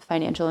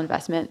financial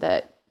investment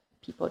that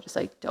people just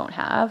like don't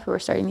have who are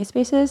starting these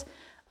spaces.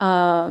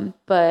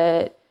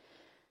 But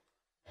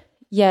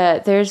yeah,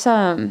 there's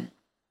there's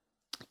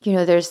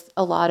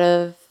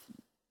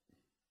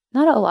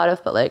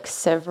but like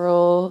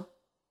several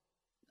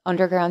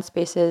underground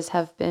spaces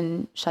have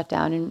been shut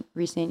down in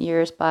recent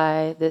years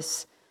by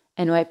this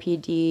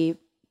NYPD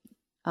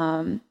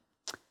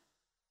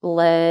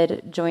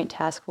led joint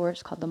task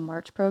force called the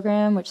MARCH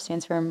program, which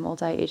stands for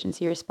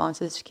Multi-Agency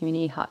Responses to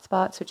Community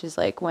Hotspots, which is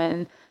like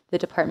when the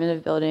Department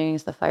of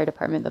Buildings, the fire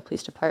department, the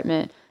police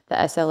department, the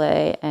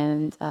SLA,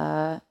 and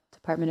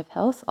Department of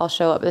Health, I'll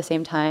show up at the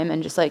same time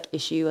and just like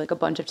issue like a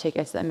bunch of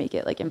tickets that make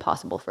it like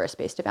impossible for a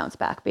space to bounce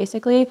back,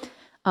 basically.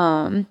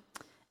 And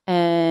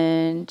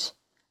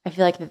I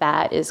feel like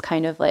that is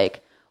kind of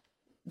like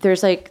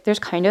there's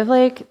kind of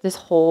like this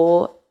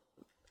whole,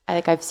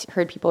 like I've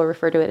heard people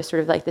refer to it as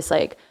sort of like this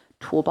like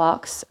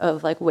toolbox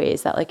of like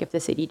ways that like if the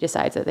city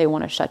decides that they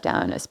want to shut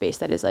down a space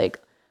that is like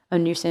a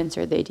nuisance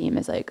or they deem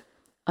as like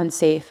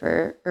unsafe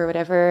or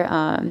whatever.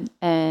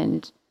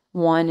 And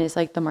one is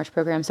like the March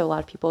program. So a lot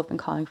of people have been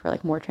calling for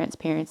like more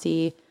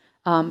transparency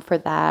for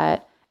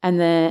that. And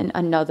then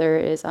another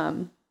is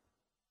the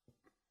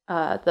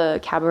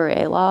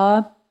cabaret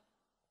law,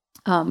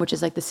 which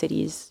is like the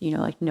city's,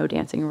 like no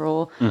dancing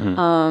rule.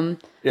 Mm-hmm.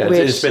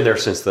 It's been there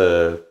since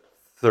the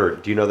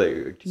third. Do you know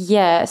that?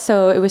 Yeah.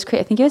 So it was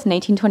I think it was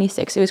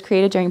 1926. It was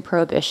created during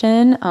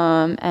Prohibition.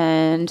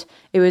 And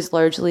it was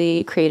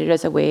largely created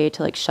as a way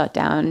to like shut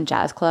down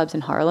jazz clubs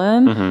in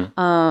Harlem.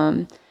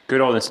 Mm-hmm. Good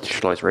old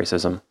institutionalized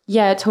racism.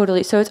 Yeah,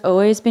 totally. So it's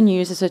always been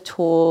used as a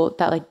tool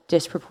that like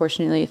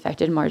disproportionately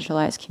affected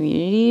marginalized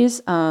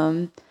communities.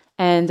 And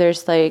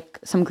there's like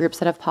some groups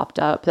that have popped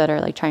up that are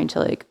like trying to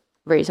like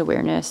raise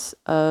awareness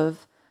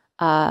of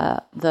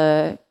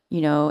the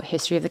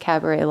history of the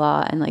cabaret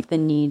law and like the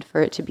need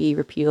for it to be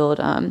repealed.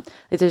 A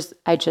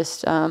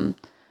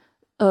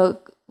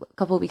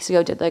couple of weeks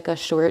ago did like a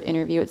short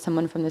interview with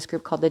someone from this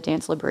group called the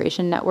Dance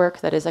Liberation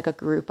Network. That is like a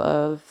group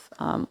of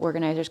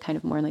organizers kind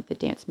of more in like the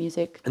dance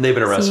music. And they've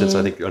been around scene. since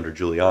I think under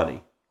Giuliani.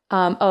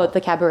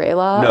 The cabaret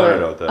law?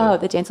 No.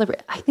 The Dance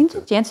Liberation. I think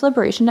the Dance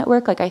Liberation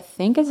Network, like I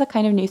think is a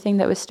kind of new thing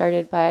that was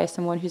started by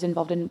someone who's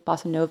involved in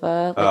Bossa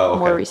Nova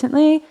more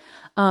recently.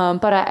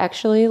 But I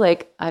actually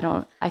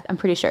I'm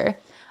pretty sure.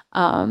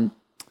 And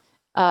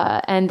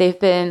they've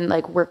been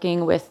like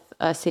working with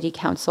a city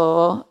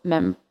council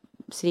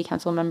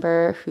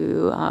member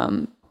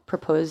who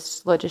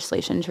proposed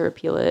legislation to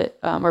repeal it,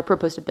 or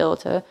proposed a bill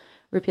to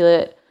repeal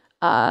it.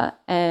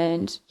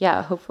 And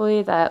yeah,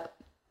 hopefully that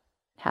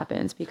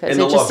happens because and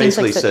it the just law seems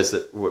basically like says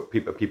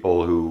that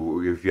people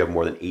who, if you have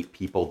more than 8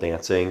 people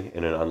dancing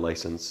in an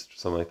unlicensed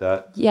something like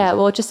that. Yeah,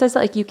 well, it just says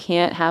that like you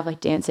can't have like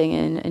dancing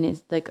in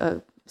like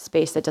a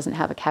space that doesn't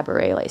have a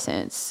cabaret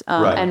license.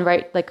 Right. And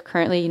like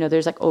currently,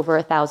 there's like over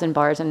 1,000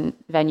 bars and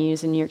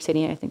venues in New York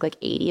City, and I think like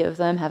 80 of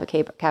them have a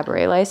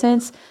cabaret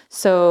license.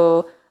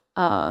 So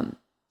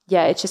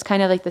yeah, it's just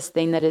kind of like this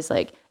thing that is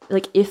like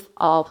if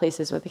all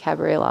places with the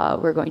cabaret law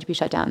were going to be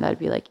shut down, that would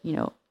be like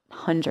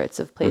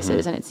hundreds of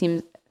places, and it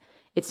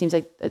seems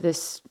like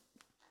this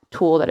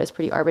tool that is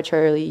pretty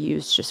arbitrarily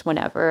used just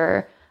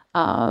whenever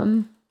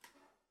the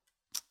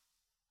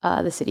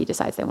city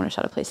decides they want to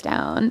shut a place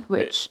down,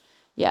 which,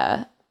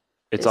 yeah.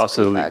 It's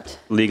also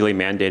legally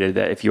mandated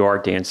that if you are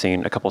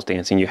dancing, a couple's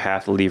dancing, you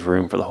have to leave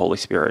room for the Holy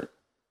Spirit.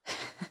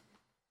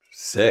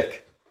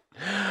 Sick.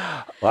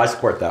 Well, I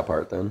support that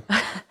part then.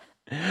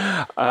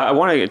 I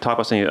want to talk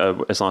about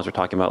something as long as we're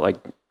talking about like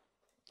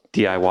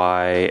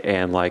DIY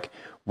and like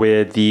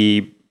with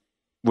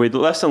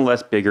less and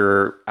less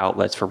bigger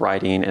outlets for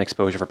writing and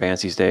exposure for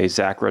bands these days.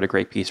 Zac wrote a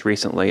great piece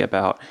recently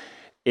about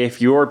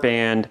if your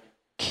band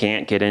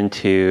can't get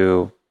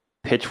into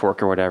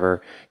Pitchfork or whatever,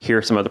 here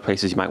are some other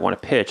places you might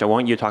want to pitch. I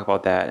want you to talk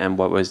about that and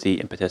what was the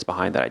impetus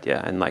behind that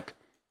idea and like.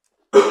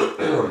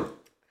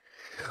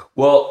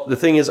 Well, the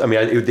thing is, I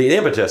mean, the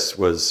impetus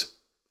was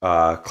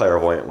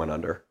Clairvoyant went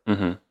under,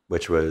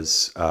 which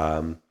was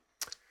Fred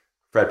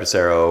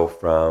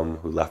Pissarro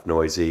who left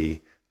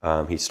Noisy.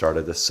 He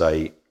started the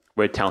site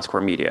with Town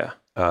Square Media.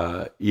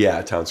 It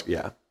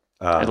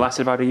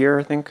lasted about a year,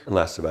 I think. It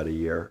lasted about a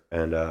year,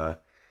 and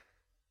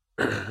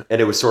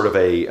it was sort of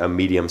a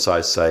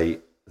medium-sized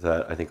site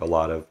that I think a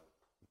lot of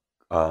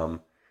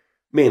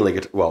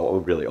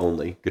really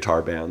only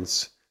guitar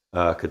bands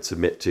could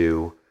submit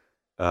to,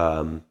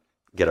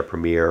 get a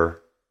premiere,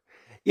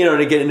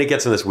 and it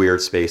gets in this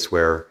weird space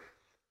where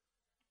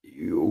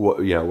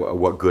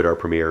what good are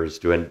premieres?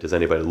 Does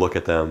anybody look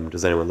at them?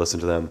 Does anyone listen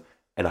to them?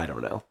 And I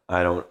don't know.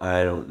 I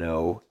don't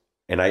know.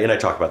 And I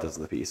talk about this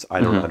in the piece. I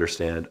don't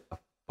understand a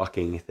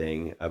fucking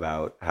thing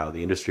about how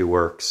the industry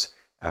works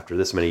after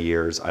this many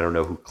years. I don't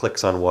know who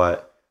clicks on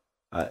what.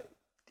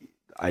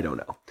 I don't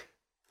know.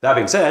 That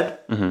being said,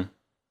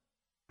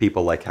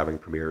 people like having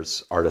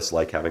premieres. Artists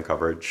like having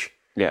coverage.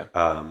 Yeah.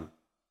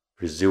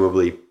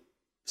 Presumably,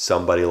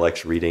 somebody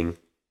likes reading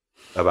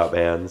about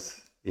bands.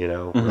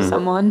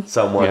 Someone.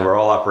 Yeah. We're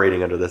all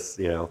operating under this.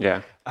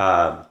 Yeah.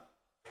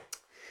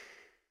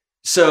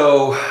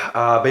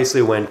 So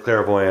basically, when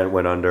Clairvoyant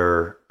went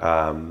under,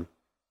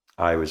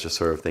 I was just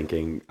sort of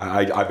thinking.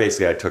 I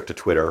took to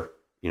Twitter,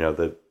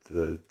 the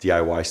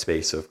DIY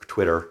space of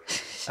Twitter,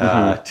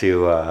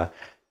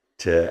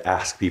 to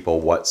ask people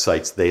what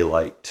sites they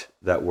liked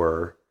that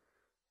were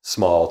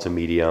small to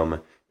medium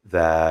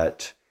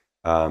that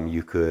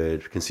you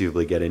could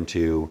conceivably get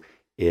into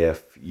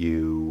if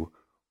you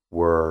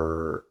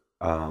were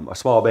a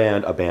small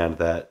band, a band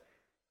that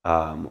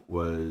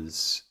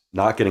was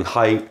not getting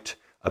hyped,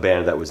 a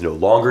band that was no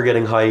longer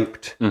getting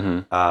hyped,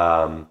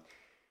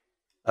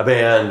 a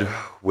band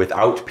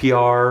without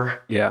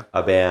PR,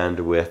 a band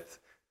with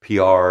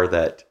PR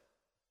that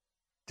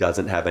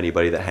doesn't have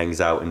anybody that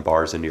hangs out in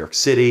bars in New York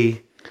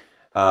City.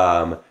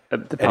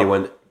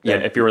 Anyone. Yeah,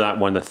 if you were not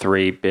one of the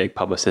three big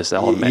publicists,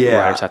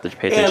 writers have to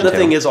pay attention And the to.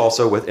 thing is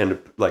also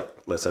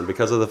listen,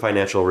 because of the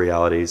financial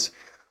realities,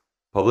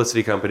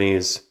 publicity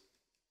companies,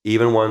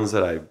 even ones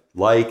that I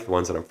like, the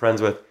ones that I'm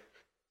friends with,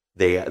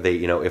 they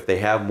if they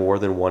have more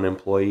than one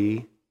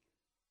employee,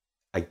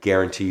 I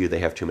guarantee you they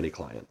have too many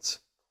clients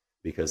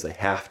because they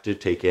have to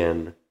take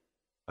in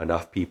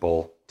enough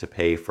people to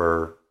pay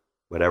for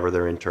whatever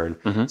their intern.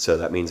 Mm-hmm. So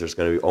that means there's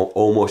going to be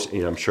almost,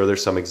 I'm sure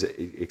there's some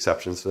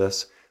exceptions to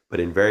this, but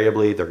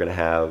invariably they're going to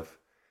have,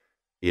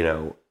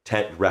 10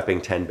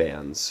 repping 10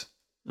 bands,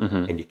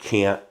 mm-hmm. and you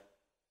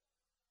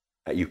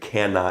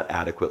cannot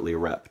adequately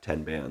rep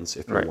 10 bands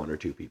if you're one or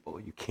two people.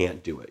 You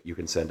can't do it. You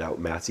can send out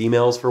mass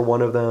emails for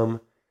one of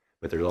them,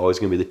 but there's always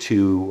going to be the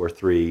 2 or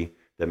 3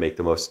 that make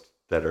the most,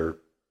 that are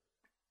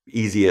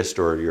easiest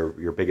or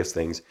your biggest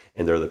things,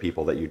 and they're the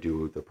people that you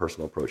do the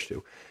personal approach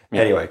to.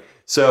 Yeah. Anyway,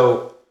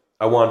 so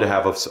I wanted to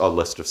have a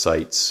list of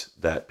sites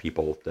that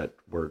people that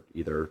were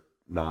either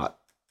not,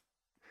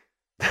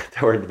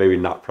 that were maybe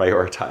not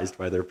prioritized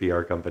by their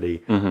PR company,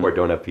 mm-hmm. or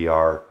don't have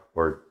PR,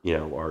 or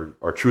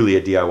are truly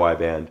a DIY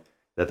band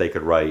that they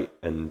could write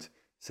and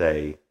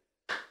say,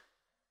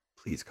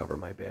 please cover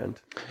my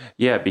band.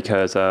 Yeah,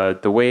 because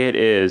the way it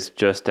is,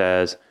 just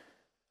as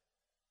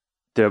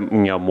the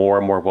more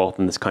and more wealth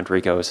in this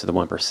country goes to the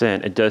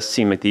 1%, it does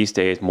seem like these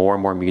days more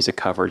and more music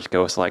coverage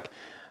goes like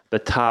the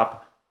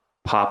top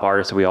pop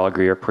artists that we all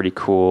agree are pretty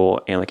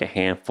cool, and like a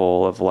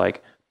handful of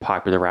like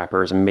popular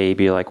rappers, and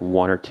maybe like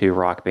 1 or 2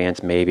 rock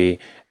bands, maybe,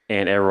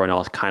 and everyone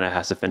else kind of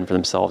has to fend for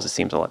themselves. It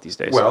seems a lot these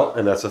days. Well,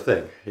 and that's the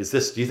thing.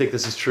 Do you think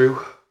this is true?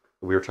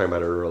 We were talking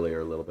about it earlier,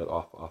 a little bit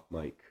off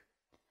mic.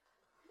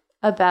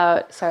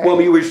 Sorry. Well,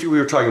 we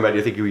were talking about.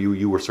 I think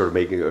you were sort of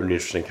making an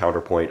interesting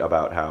counterpoint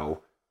about how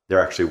there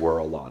actually were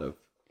a lot of.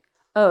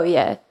 Oh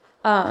yeah.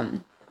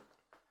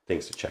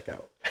 Things to check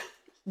out.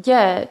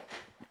 Yeah,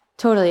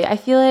 totally. I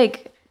feel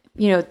like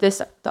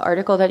the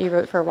article that you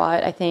wrote for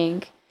Watt, I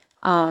think,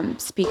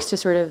 speaks to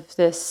sort of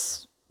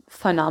this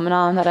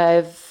phenomenon that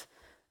I've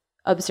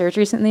observed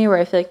recently, where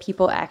I feel like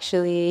people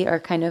actually are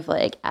kind of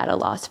like at a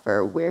loss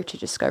for where to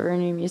discover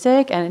new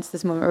music, and it's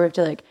this moment where we have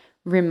to like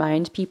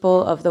remind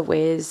people of the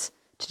ways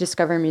to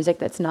discover music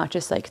that's not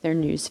just like their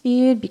news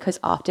feed, because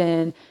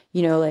often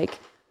like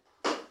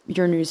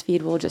your news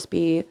feed will just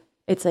be,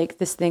 it's like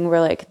this thing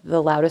where like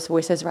the loudest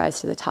voices rise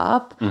to the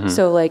top. Mm-hmm.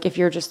 So like if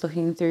you're just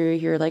looking through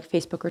your like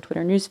Facebook or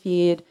Twitter news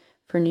feed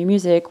for new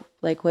music,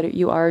 like what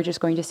you are just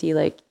going to see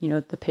like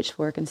the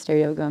Pitchfork and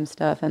Stereo Gum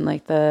stuff, and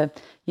like the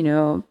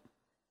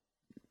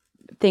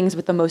things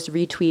with the most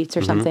retweets or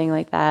mm-hmm. something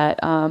like that,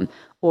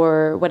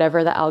 or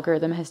whatever the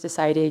algorithm has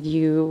decided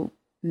you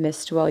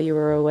missed while you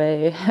were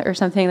away or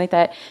something like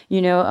that,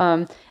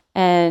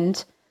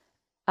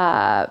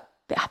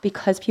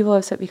 because people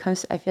have I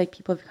feel like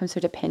people have become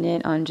so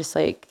dependent on just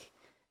like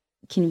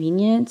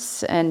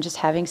convenience and just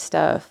having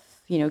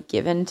stuff,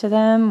 given to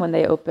them when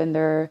they open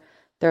their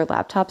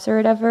laptops or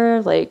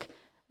whatever. Like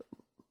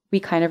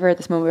we kind of are at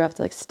this moment where we have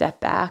to like step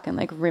back and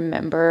like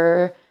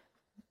remember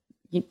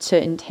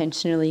to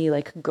intentionally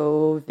like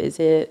go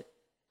visit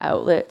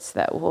outlets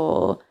that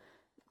will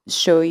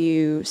show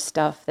you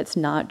stuff that's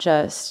not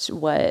just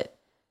what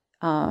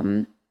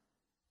the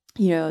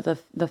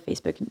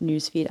Facebook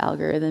newsfeed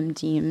algorithm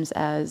deems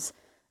as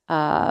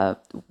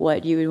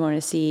what you would want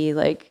to see,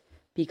 like,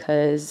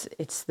 because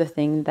it's the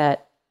thing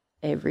that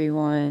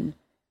everyone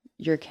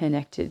you're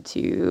connected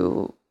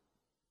to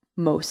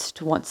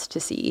most wants to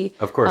see.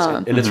 Of course.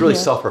 And it's really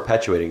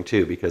self-perpetuating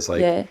too, because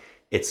like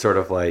it's sort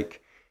of like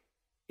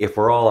if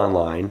we're all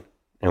online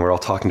and we're all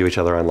talking to each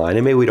other online,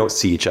 and maybe we don't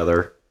see each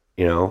other,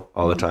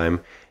 all the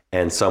time,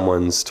 and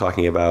someone's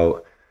talking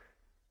about,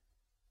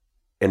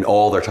 and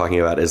all they're talking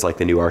about is like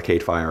the new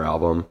Arcade Fire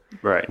album.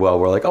 Right. Well,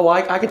 we're like,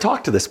 I can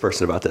talk to this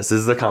person about this. This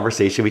is a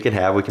conversation we can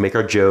have. We can make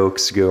our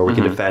jokes, or we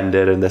can defend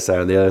it, and this, that,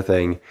 and the other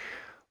thing.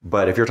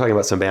 But if you're talking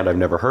about some band I've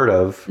never heard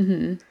of,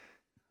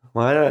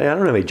 well, I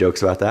don't have any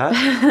jokes about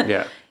that.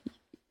 Yeah.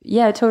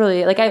 Yeah,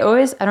 totally. Like I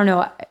don't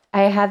know.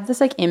 I had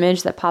this like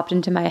image that popped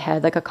into my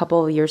head like a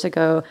couple of years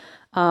ago,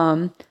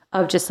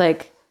 of just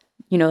like,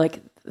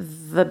 like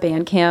the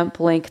Bandcamp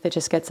link that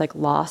just gets like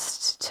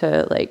lost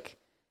to like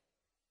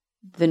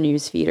the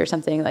news feed or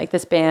something. Like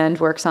this band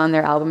works on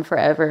their album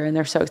forever, and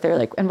they're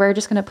like, and we're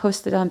just going to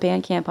post it on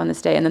Bandcamp on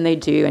this day. And then they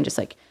do, and just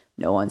like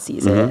no one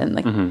sees it. And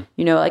like,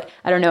 like,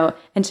 I don't know.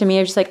 And to me,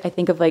 I just like, I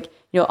think of like,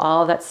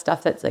 all of that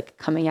stuff that's like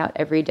coming out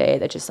every day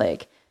that just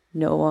like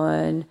no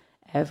one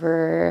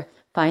ever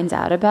finds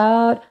out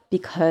about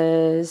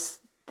because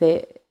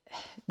the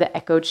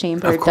echo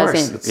chamber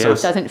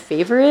doesn't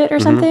favor it or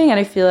something. And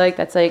I feel like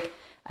that's like,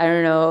 I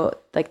don't know,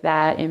 like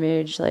that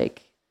image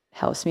like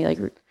helps me like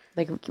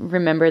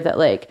remember that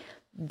like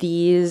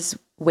these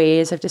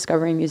ways of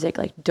discovering music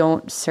like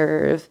don't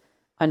serve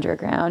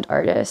underground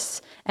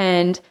artists.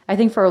 And I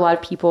think for a lot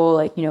of people,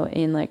 like,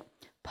 in like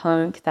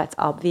punk, that's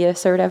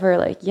obvious or whatever.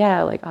 Like,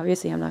 yeah, like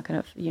obviously I'm not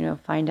gonna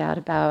find out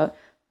about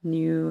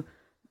new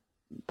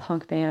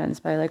punk bands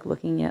by like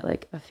looking at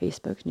like a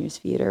Facebook news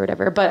feed or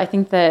whatever. But I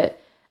think that,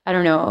 I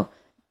don't know,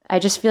 I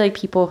just feel like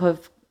people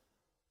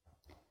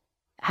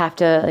have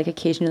to like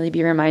occasionally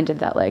be reminded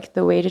that like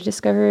the way to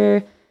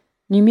discover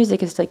new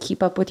music is to like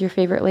keep up with your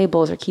favorite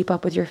labels or keep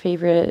up with your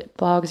favorite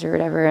blogs or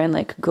whatever, and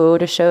like go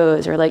to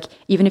shows, or like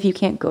even if you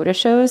can't go to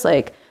shows,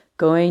 like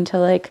going to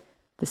like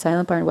the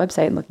Silent Barn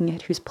website and looking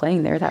at who's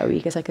playing there that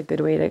week is like a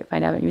good way to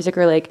find out about music.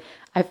 Or like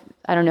I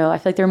don't know, I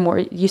feel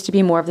like it used to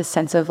be more of the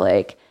sense of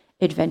like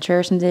adventure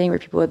or something where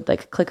people would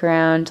like click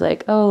around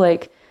like, oh,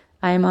 like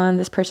I'm on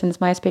this person's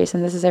MySpace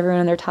and this is everyone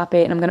in their top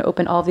 8 and I'm going to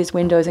open all of these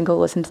windows and go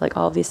listen to like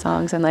all of these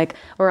songs, and like,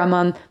 or I'm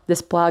on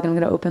this blog and I'm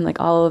going to open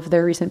like all of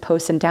their recent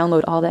posts and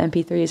download all the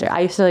MP3s. Or I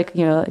used to like,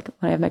 you know, like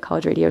when I have my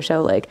college radio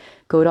show, like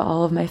go to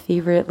all of my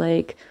favorite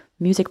like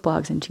music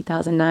blogs in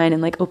 2009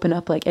 and like open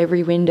up like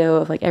every window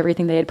of like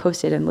everything they had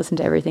posted and listen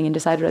to everything and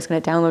decide what I was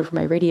going to download for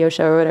my radio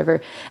show or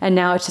whatever. And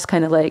now it's just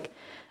kind of like,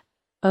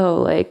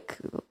 oh, like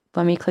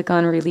let me click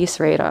on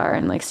Release Radar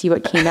and like see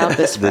what came out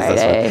this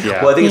Friday.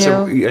 Yeah. Well, I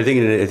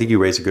think I think you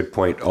raise a good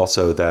point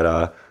also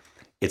that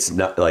it's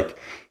not like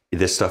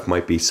this stuff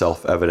might be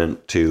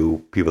self-evident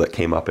to people that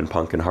came up in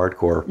punk and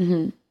hardcore.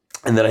 Mm-hmm.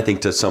 And then I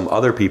think to some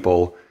other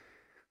people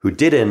who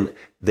didn't,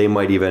 they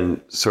might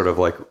even sort of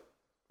like,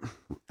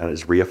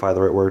 is reify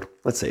the right word?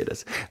 Let's say it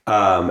is.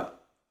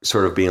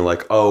 Sort of being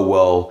like, oh,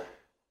 well,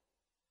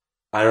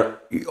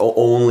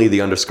 only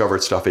the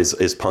undiscovered stuff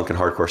is punk and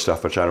hardcore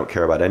stuff, which I don't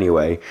care about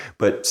anyway.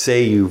 But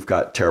say you've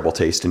got terrible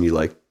taste and you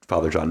like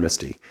Father John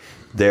Misty.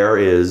 There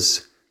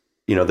is,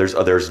 you know,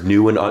 there's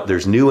new and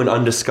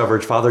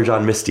undiscovered Father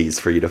John Misties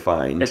for you to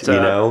find, you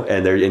know,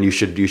 and you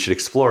should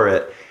explore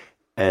it.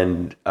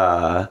 And,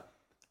 you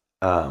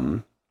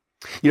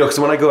know, cause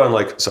when I go on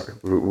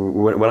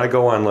when I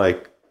go on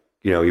like,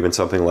 you know, even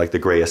something like the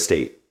Gray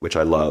Estate, which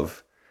I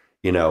love,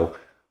 you know,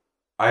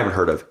 I haven't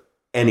heard of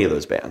any of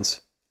those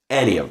bands.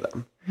 Any of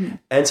them. Mm-hmm.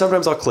 And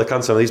sometimes I'll click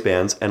on some of these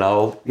bands and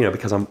I'll, you know,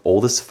 because I'm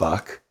old as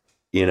fuck,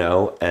 you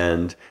know,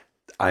 and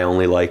I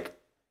only like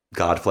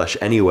Godflesh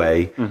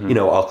anyway, mm-hmm. you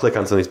know, I'll click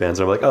on some of these bands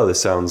and I'm like, oh,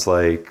 this sounds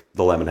like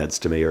the Lemonheads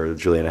to me or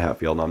Juliana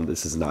Hatfield. And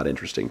this is not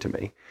interesting to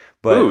me.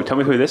 But ooh, tell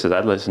me who this is.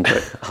 I'd listen to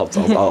it.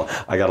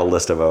 I got a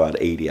list of about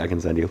 80 I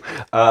can send you.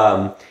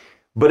 But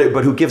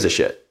who gives a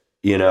shit,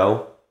 you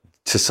know?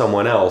 To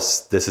someone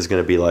else, this is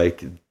going to be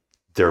like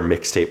their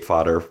mixtape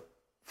fodder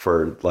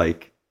for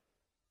like,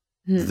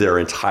 their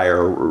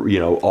entire, you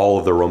know, all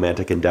of the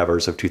romantic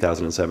endeavors of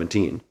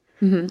 2017.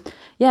 Mm-hmm.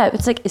 Yeah,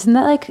 it's like, isn't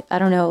that like, I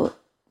don't know,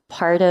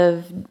 part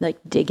of like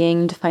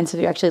digging to find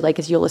something you actually like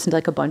is you'll listen to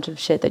like a bunch of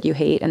shit that you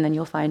hate and then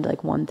you'll find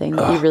like one thing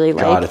that you really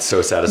like. God, it's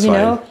so satisfying. You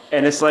know?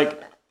 And it's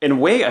like, in a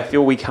way, I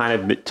feel we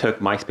kind of took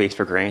MySpace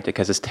for granted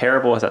because as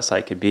terrible as that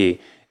site could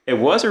be, it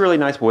was a really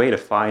nice way to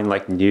find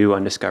like new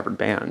undiscovered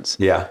bands.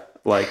 Yeah.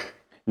 Like,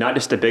 not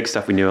just the big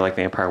stuff we knew, like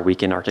Vampire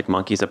Weekend, Arctic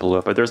Monkeys that blew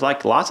up, but there's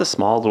like lots of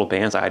small little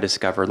bands I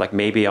discovered. Like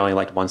maybe I only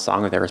liked one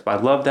song of theirs, but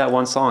I loved that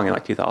one song in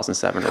like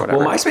 2007 or whatever.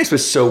 Well, MySpace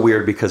was so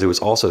weird because it was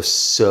also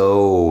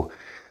so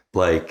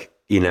like,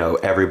 you know,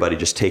 everybody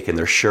just taking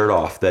their shirt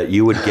off that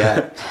you would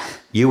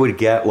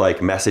get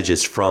like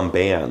messages from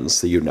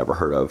bands that you'd never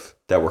heard of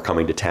that were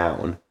coming to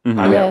town. Mm-hmm.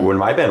 I mean, when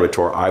my band would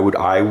tour, I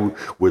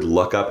would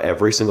look up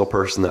every single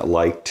person that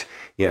liked,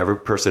 you know, every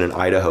person in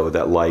Idaho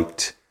that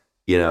liked,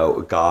 you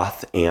know,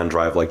 goth and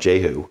Drive Like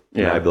Jehu.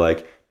 And I'd be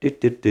like,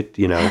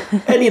 you know,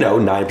 and, you know,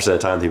 90% of the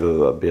time people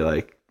would be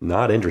like,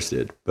 not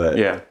interested, but,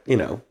 you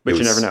know. But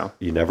you never know.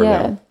 You never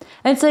know.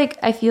 And it's like,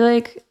 I feel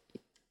like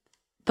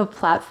the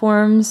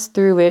platforms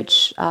through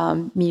which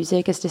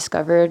music is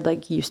discovered,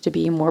 like, used to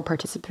be more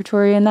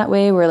participatory in that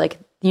way, where, like,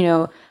 you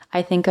know,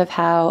 I think of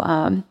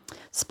how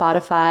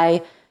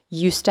Spotify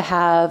used to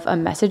have a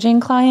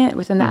messaging client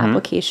within the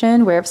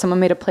application where if someone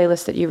made a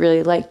playlist that you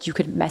really liked, you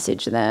could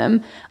message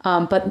them.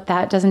 But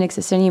that doesn't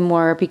exist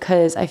anymore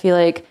because I feel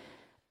like,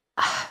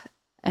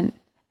 and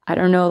I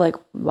don't know like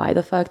why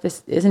the fuck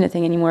this isn't a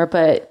thing anymore,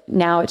 but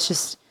now it's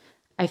just,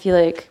 I feel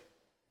like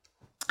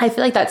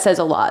that says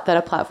a lot that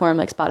a platform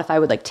like Spotify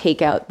would like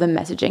take out the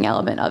messaging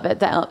element of it,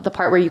 the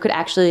part where you could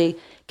actually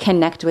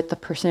connect with the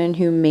person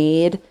who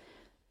made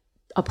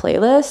a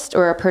playlist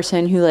or a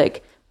person who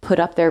like put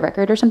up their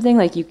record or something,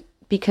 like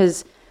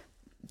because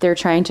they're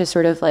trying to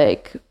sort of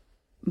like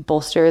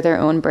bolster their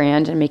own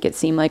brand and make it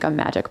seem like a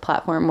magic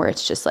platform where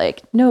it's just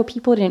like, no,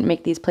 people didn't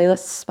make these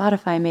playlists,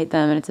 Spotify made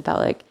them, and it's about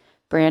like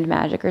brand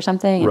magic or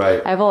something.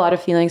 Right. I have a lot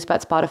of feelings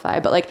about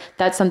Spotify, but like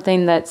that's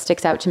something that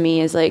sticks out to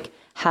me is like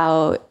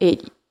how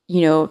it,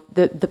 you know,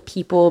 the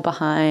people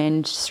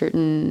behind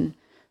certain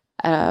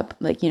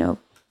like, you know,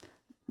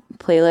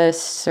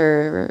 playlists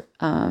or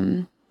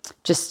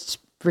just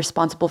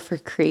responsible for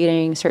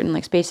creating certain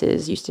like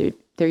spaces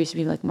there used to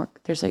be like more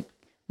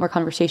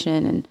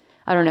conversation, and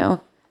I don't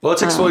know. Well,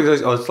 let's explore.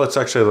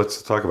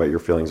 Let's talk about your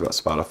feelings about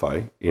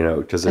Spotify. You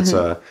know, because it's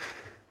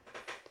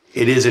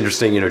it is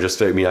interesting. You know,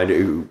 just I mean, I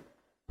know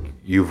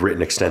you've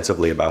written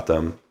extensively about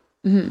them,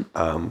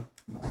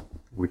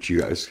 which you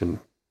guys can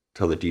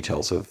tell the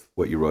details of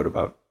what you wrote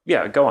about.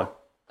 Yeah, go on.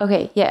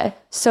 Okay, yeah.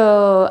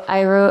 So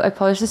I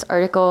published this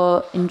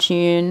article in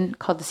June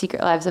called "The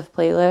Secret Lives of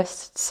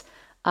Playlists"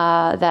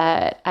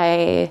 that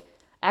I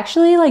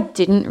actually like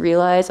didn't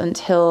realize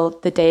until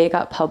the day it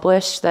got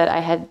published that I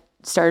had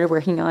started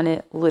working on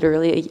it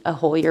literally a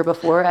whole year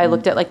before. I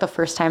looked at like the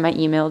first time I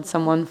emailed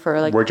someone for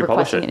like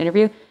requesting an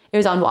interview. It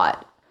was on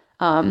Watt.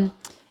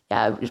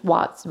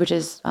 Watt, which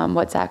is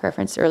what Zac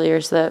referenced earlier,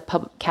 is the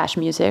Cash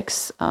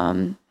Music's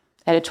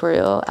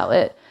editorial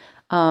outlet.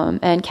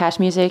 And Cash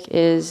Music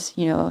is,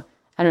 I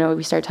don't know,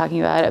 we started talking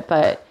about it,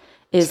 but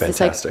is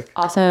this like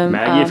awesome.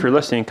 Maggie, if you're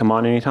listening, come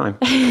on anytime.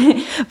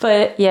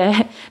 But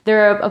yeah,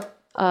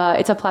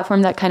 it's a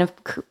platform that kind of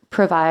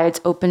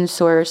provides open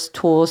source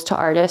tools to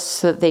artists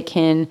so that they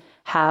can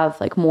have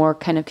like more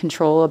kind of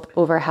control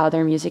over how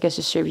their music is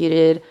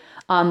distributed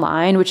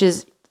online, which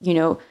is,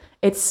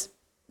 it's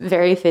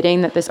very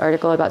fitting that this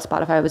article about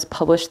Spotify was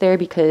published there,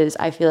 because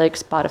I feel like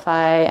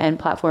Spotify and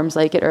platforms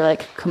like it are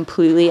like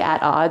completely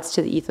at odds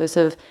to the ethos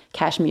of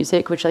Cash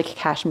Music, which like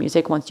Cash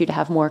Music wants you to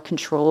have more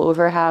control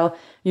over how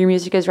your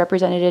music is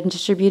represented and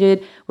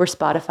distributed, where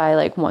Spotify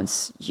like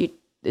wants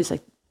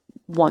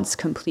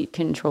complete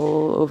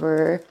control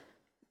over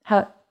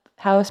how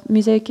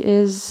music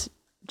is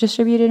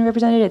distributed and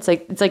represented. It's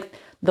like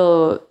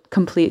the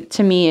complete,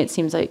 to me, it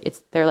seems like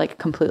they're like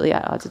completely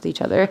at odds with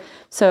each other.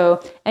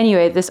 So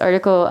anyway, this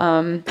article,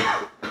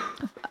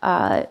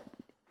 I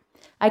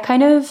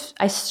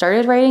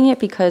started writing it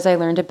because I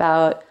learned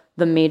about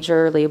the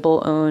major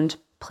label owned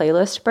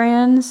playlist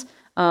brands,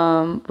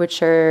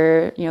 which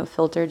are,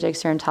 Filter,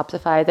 Digster, and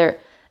Topify.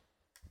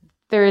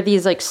 There are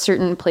these like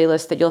certain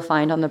playlists that you'll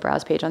find on the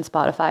browse page on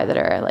Spotify that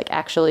are like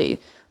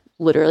actually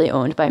literally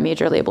owned by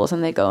major labels,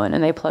 and they go in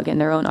and they plug in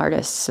their own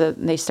artists. So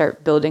they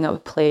start building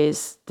up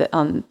plays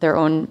on their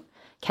own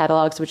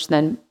catalogs, which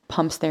then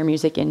pumps their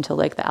music into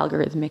like the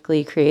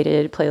algorithmically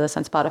created playlists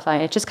on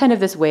Spotify. It's just kind of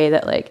this way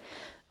that like,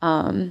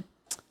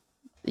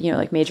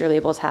 like major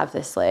labels have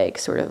this like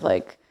sort of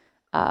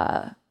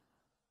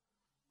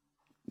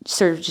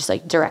just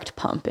like direct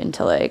pump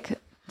into like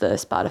the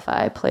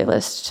Spotify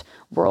playlist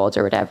world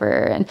or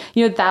whatever. And,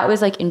 that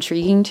was like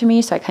intriguing to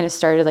me. So I kind of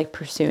started like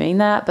pursuing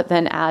that. But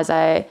then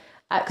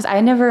because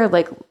I never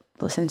like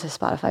listened to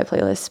Spotify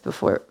playlists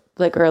before,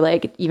 like, or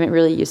like even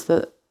really used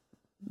the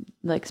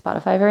like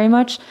Spotify very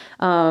much.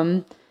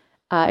 So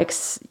I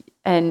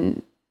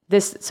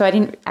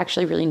didn't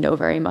actually really know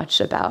very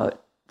much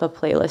about the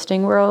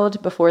playlisting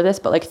world before this,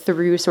 but like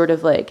through sort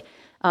of like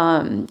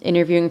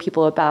interviewing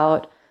people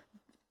about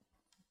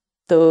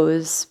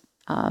those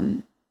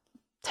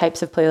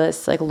types of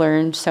playlists, like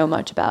learned so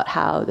much about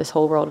how this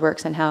whole world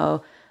works and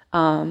how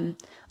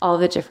all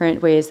the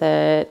different ways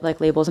that like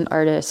labels and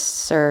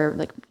artists are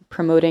like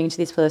promoting to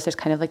these playlists. There's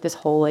kind of like this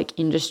whole like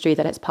industry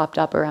that has popped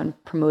up around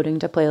promoting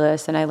to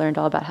playlists. And I learned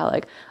all about how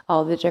like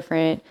all the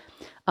different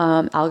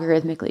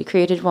algorithmically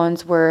created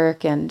ones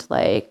work, and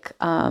like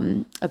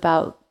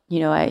about,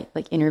 I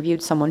like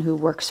interviewed someone who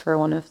works for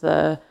one of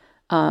the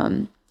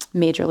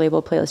major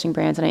label playlisting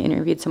brands, and I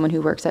interviewed someone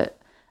who works at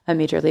a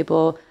major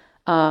label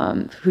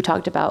who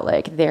talked about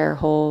like their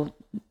whole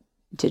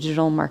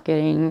digital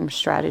marketing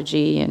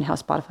strategy and how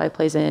Spotify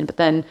plays in, but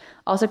then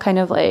also kind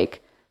of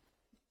like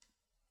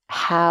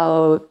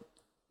how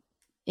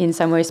in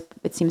some ways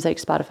it seems like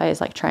Spotify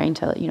is like trying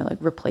to,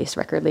 like replace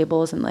record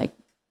labels and like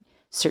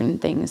certain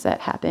things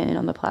that happen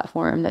on the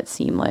platform that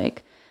seem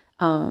like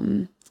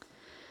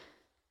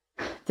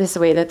this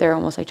way that they're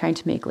almost like trying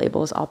to make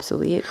labels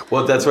obsolete.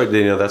 Well, that's why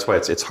that's why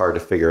it's hard to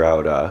figure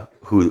out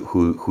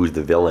who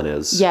the villain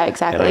is. Yeah,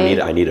 exactly.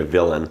 And I need a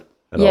villain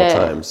at all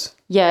times.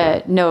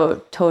 Yeah, no,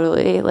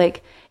 totally.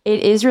 Like it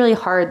is really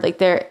hard. Like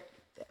there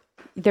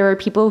are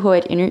people who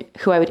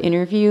I would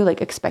interview, like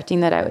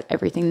expecting that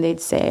everything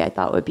they'd say I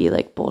thought would be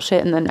like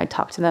bullshit, and then I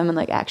talk to them and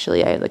like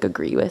actually I like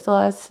agree with a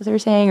lot of stuff they're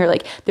saying, or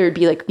like there would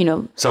be like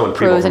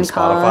pros and cons.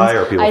 Spotify,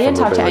 or people I didn't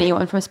talk to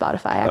anyone from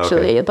Spotify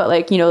actually, but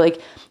like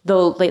like the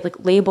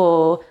like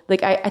label,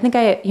 like I think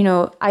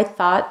I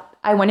thought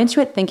I went into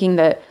it thinking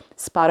that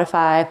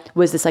Spotify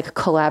was this like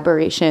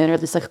collaboration or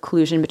this like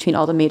collusion between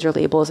all the major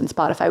labels and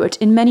Spotify, which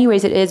in many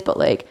ways it is, but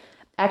like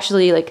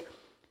actually like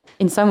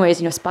in some ways,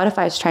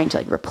 Spotify is trying to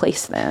like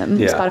replace them.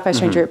 Yeah. Spotify is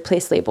trying to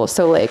replace labels.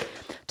 So like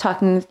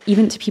talking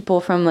even to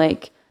people from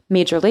like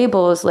major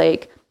labels,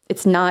 like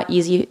it's not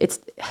easy.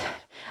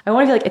 I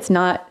want to feel like it's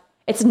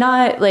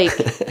not like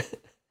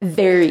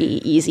very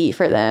easy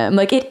for them.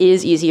 Like it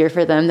is easier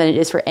for them than it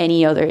is for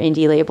any other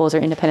indie labels or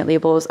independent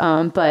labels.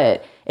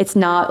 But it's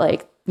not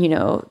like,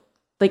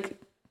 like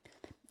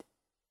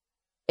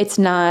it's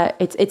not,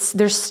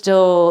 there's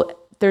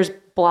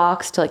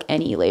blocks to like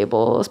any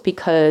labels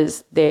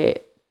because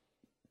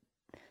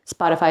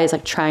Spotify is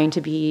like trying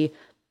to be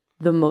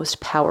the most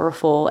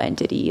powerful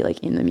entity like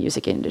in the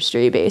music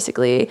industry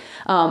basically,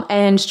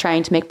 and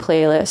trying to make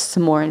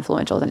playlists more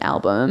influential than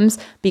albums,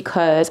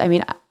 because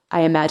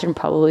I imagine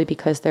probably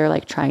because they're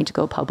like trying to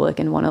go public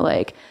and want to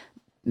like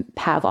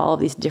have all of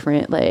these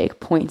different like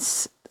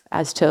points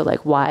as to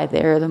like why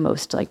they're the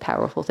most like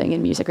powerful thing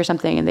in music or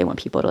something, and they want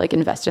people to like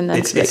invest in them.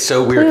 It's like,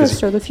 so weird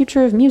because or the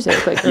future of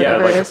music, like yeah,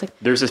 whatever like, it is. Like,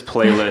 there's this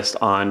playlist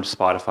on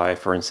Spotify,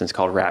 for instance,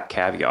 called Rap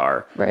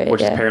Caviar, Right,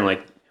 which is yeah. apparently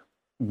like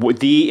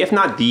if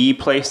not the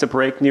place to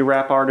break new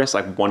rap artists,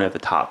 like one of the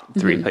top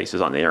 3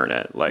 places on the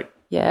internet. Like,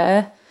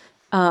 yeah,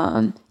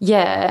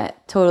 yeah,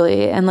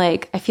 totally. And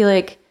like I feel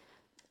like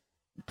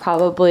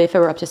probably if it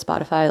were up to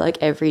Spotify, like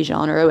every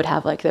genre would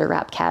have like their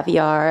Rap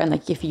Caviar, and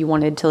like if you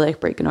wanted to like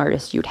break an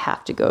artist, you'd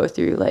have to go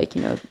through like,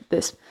 you know,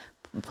 this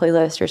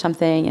playlist or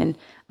something. And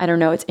I don't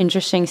know, it's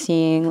interesting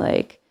seeing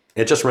like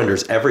It just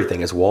renders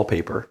everything as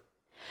wallpaper.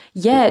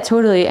 yeah,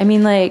 totally. I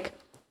mean, like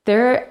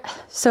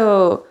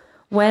so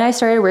when I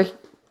started working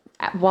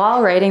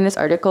while writing this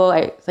article,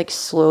 I like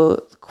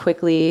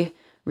quickly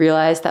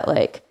realized that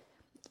like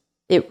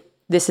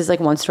this is like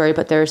one story,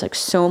 but there's like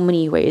so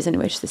many ways in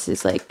which this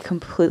is like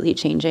completely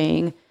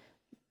changing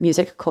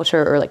music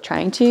culture, or like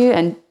trying to,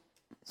 and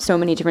so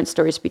many different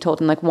stories to be told.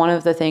 And like one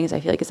of the things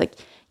I feel like is like,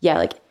 yeah,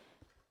 like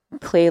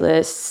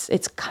playlists,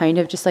 it's kind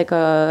of just like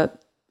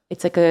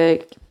it's like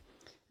a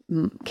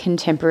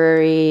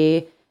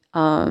contemporary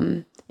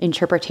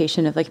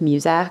interpretation of like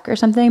Muzak or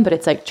something, but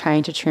it's like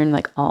trying to turn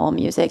like all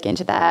music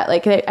into that.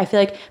 Like I feel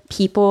like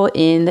people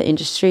in the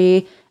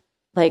industry,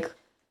 like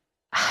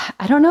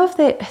I don't know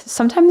if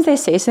sometimes they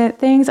say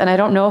things and I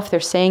don't know if they're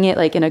saying it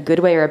like in a good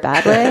way or a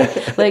bad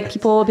way. Like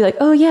people will be like,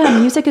 oh yeah,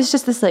 music is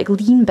just this like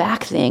lean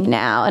back thing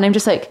now. And I'm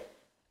just like,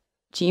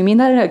 do you mean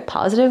that in a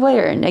positive way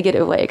or a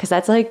negative way? Because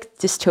that's like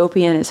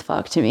dystopian as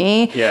fuck to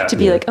me. Yeah. To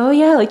be like, oh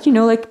yeah, like, you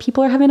know, like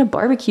people are having a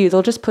barbecue,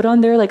 they'll just put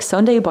on their like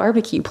Sunday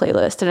barbecue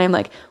playlist. And I'm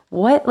like,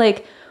 what?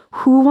 Like,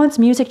 who wants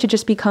music to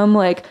just become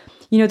like,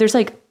 you know, there's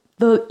like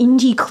the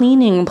indie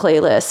cleaning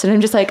playlist. And I'm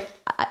just like,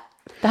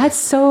 that's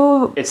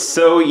so... It's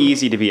so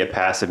easy to be a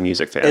passive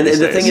music fan. And the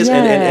days. thing is, Yeah.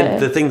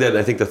 and the thing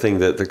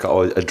that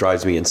always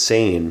drives me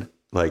insane,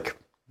 like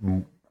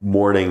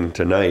morning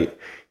to night,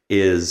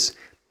 is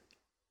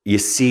you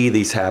see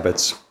these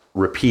habits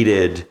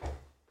repeated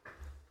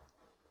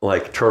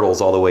like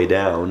turtles all the way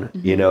down.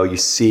 Mm-hmm. You know, you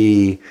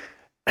see,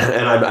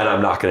 and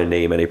I'm not going to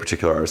name any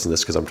particular artist in this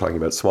because I'm talking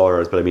about smaller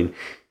artists, but I mean,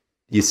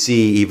 you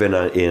see even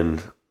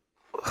in,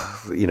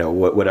 you know,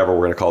 whatever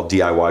we're going to call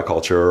DIY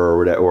culture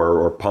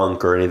or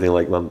punk or anything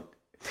like that,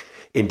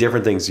 in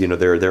different things, you know,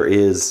 there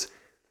is,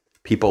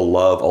 people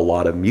love a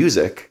lot of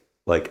music,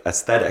 like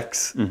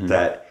aesthetics, mm-hmm.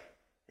 that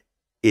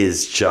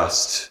is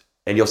just,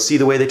 and you'll see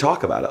the way they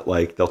talk about it.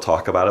 Like they'll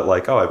talk about it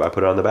like, oh, I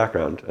put it on the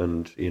background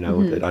and, you know,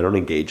 mm-hmm. I don't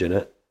engage in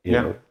it, you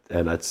know,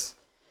 and that's.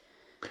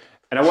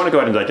 And I want to go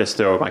ahead and like just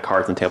throw my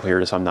cards on the table here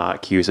just so I'm not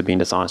accused of being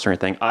dishonest or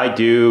anything. I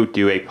do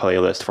a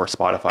playlist for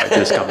Spotify to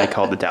this company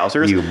called The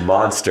Dowsers. You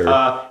monster.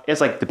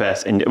 It's like the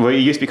best, it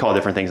used to be called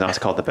different things. Now it's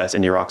called the best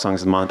indie rock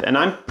songs of the month. And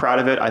I'm proud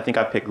of it. I think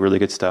I pick really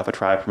good stuff. I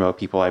try to promote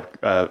people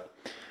I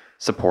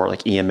support,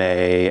 like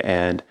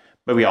EMA,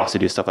 but we also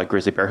do stuff like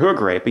Grizzly Bear, who are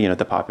great, but you know,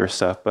 the popular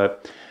stuff.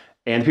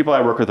 And the people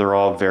I work with are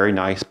all very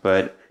nice.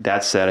 But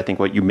that said, I think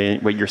what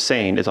you're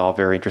saying is all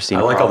very interesting.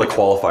 I like all the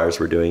qualifiers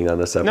we're doing on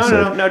this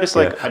episode. No, just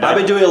like... I've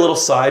been doing a little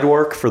side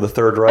work for the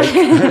Third Reich,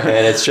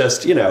 and it's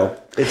just, you know,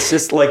 it's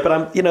just like, but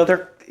I'm, you know,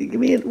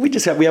 we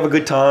have a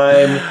good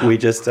time. We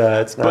just,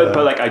 it's not...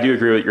 But like, I do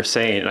agree with what you're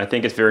saying. And I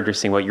think it's very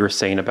interesting what you were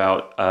saying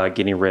about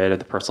getting rid of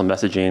the personal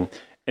messaging.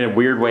 In a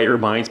weird way, it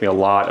reminds me a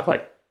lot of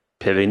like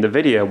pivoting the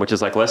video, which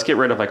is like, let's get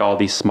rid of like all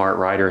these smart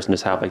writers and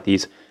just have like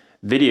these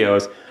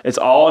videos. It's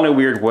all in a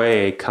weird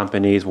way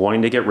companies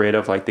wanting to get rid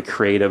of like the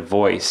creative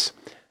voice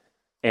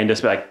and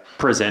just like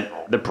present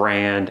the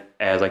brand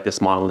as like this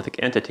monolithic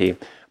entity.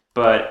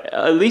 But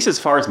at least as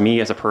far as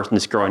me as a person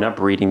just growing up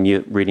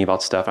reading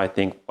about stuff, I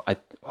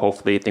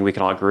hopefully think we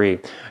can all agree,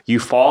 you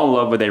fall in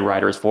love with a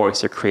writer's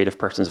voice, a creative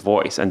person's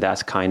voice, and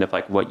that's kind of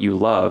like what you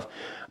love.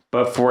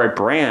 But for a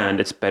brand,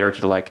 it's better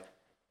to like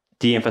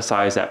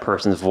de-emphasize that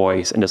person's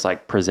voice and just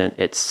like present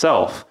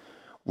itself,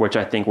 which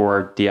I think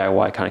where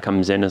DIY kind of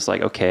comes in is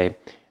like, okay,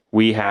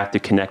 we have to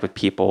connect with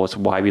people. It's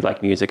why we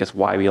like music. It's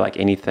why we like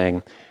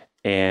anything.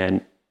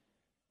 And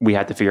we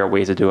have to figure out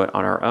ways to do it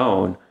on our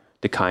own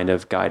to kind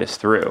of guide us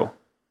through.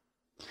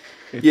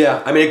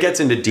 Yeah. I mean, it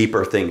gets into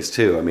deeper things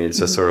too. I mean, it's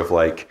just sort of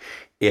like,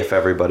 if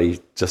everybody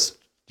just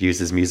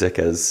uses music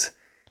as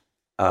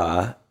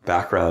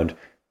background,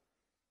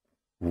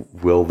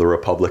 will the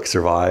Republic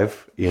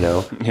survive? You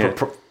know? Yeah.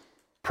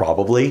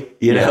 Probably,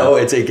 you know,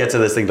 it gets to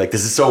this thing like,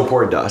 this is so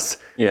important to us.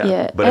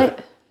 Yeah.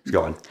 But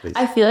go on, please.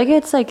 I feel like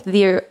it's like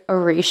the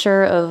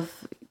erasure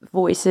of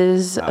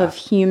voices of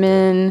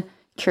human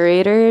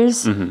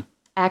curators, mm-hmm.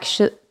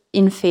 actually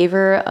in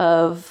favor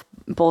of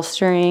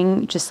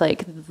bolstering just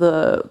like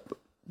the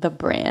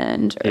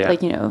brand, or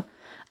like, you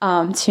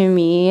know, to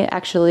me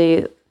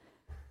actually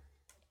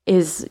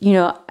is, you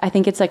know, I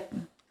think it's like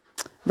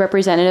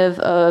representative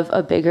of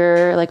a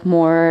bigger, like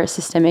more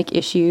systemic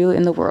issue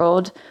in the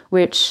world,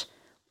 which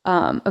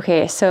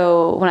okay,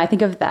 so when I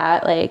think of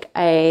that, like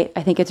I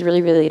think it's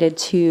really related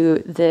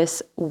to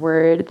this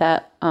word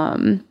that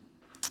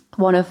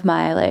one of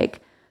my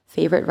like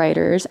favorite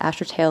writers,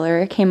 Asher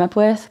Taylor, came up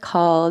with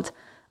called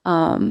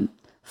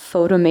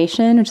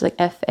photomation, which is like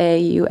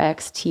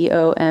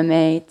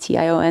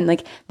FAUXTOMATION,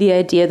 like the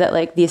idea that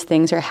like these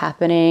things are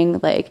happening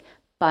like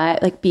by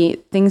like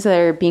things that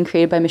are being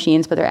created by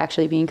machines, but they're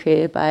actually being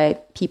created by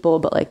people,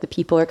 but like the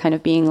people are kind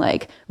of being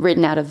like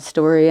written out of the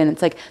story. And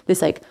it's like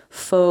this like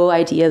faux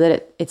idea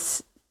that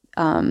it's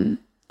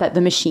that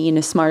the machine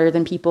is smarter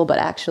than people, but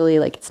actually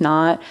like it's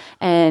not.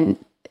 And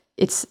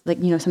it's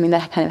like, you know, something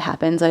that kind of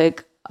happens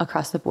like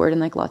across the board in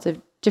like lots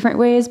of different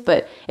ways,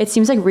 but it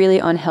seems like really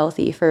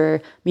unhealthy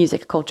for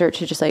music culture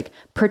to just like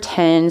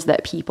pretend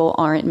that people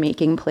aren't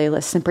making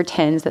playlists and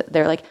pretends that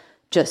they're like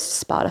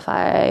just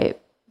Spotify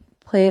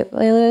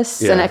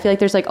playlists. Yeah. And I feel like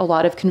there's like a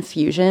lot of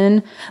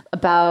confusion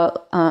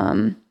about,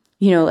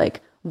 you know,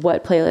 like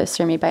what playlists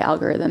are made by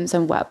algorithms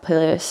and what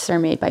playlists are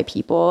made by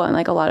people, and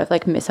like a lot of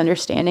like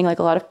misunderstanding. Like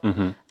a lot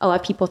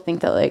of people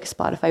think that like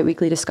Spotify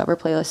Weekly Discover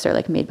playlists are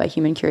like made by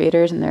human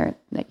curators, and they're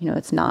like, you know,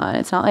 it's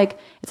not like,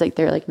 it's like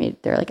they're like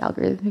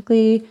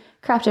algorithmically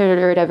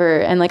crafted or whatever.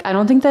 And like I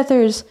don't think that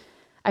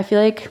I feel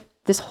like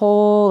this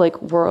whole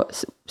like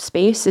world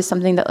space is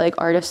something that like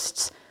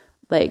artists,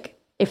 like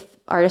if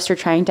artists are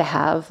trying to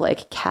have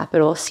like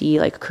capital C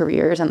like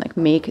careers and like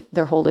make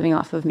their whole living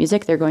off of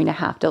music, they're going to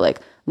have to like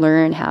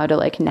learn how to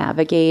like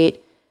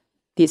navigate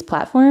these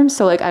platforms.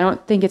 So like I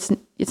don't think it's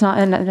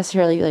not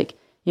necessarily like,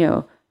 you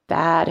know,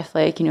 bad if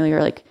like, you know,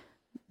 you're like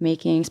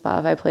making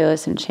Spotify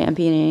playlists and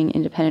championing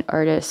independent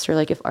artists, or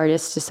like if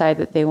artists decide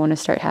that they want to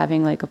start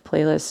having like a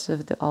playlist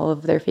of all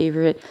of their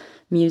favorite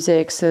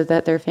music so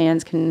that their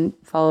fans can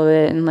follow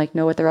it and like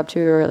know what they're up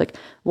to, or like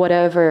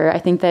whatever. I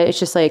think that it's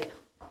just like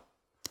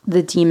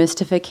the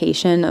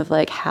demystification of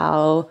like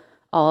how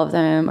all of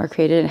them are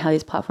created and how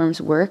these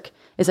platforms work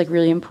is like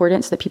really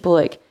important, so that people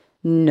like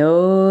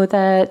know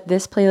that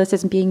this playlist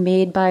isn't being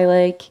made by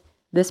like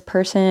this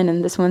person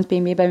and this one's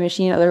being made by a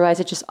machine. Otherwise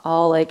it just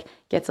all like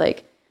gets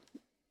like,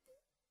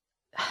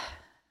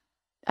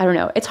 I don't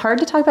know. It's hard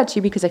to talk about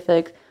too, because I feel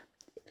like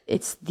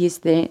it's these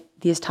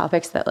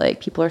topics that like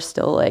people are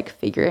still like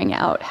figuring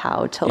out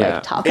how to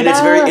like talk and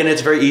about.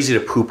 It's very easy to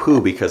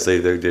poo-poo because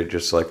they're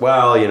just like,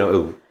 well, you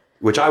know,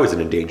 which I was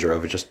in danger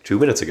of just 2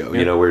 minutes ago,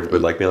 you know, where it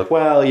would like be like,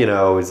 well, you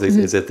know, is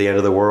it the end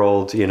of the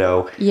world, you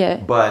know? Yeah.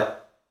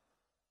 But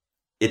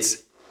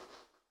it's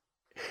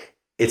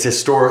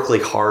historically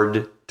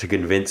hard to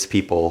convince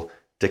people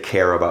to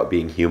care about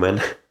being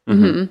human.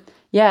 Mm-hmm.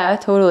 Yeah,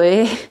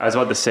 totally. I was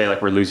about to say,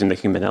 like, we're losing the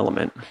human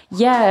element.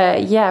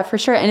 Yeah, for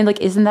sure. And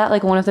like, isn't that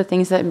like one of the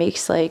things that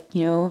makes like,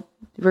 you know,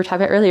 we were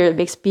talking about earlier, it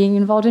makes being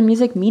involved in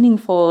music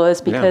meaningful,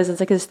 is because it's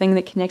like this thing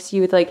that connects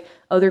you with like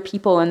other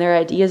people and their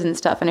ideas and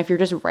stuff. And if you're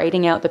just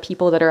writing out the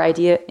people that are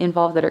idea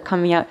involved, that are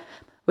coming out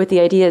with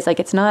the ideas, like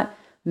it's not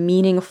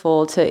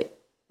meaningful to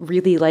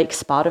really like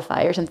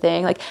Spotify or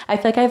something. Like I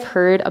feel like I've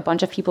heard a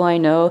bunch of people I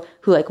know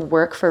who like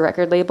work for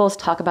record labels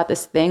talk about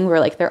this thing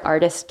where like their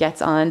artist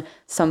gets on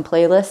some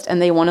playlist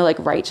and they want to like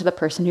write to the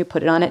person who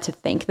put it on it to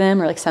thank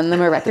them or like send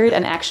them a record,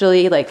 and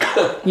actually like,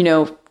 you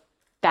know,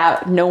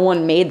 that no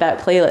one made that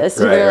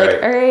playlist. And they're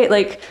like, all right,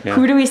 like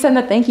who do we send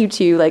the thank you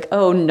to? Like,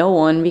 oh, no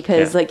one,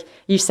 because like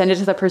you send it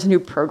to the person who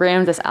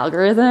programmed this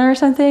algorithm or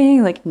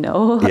something. Like,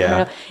 no.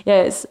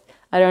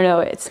 I don't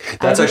know.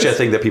 That's actually a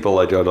thing that people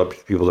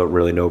don't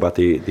really know about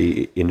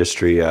the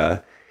industry.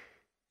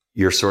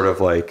 You're sort of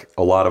like,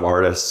 a lot of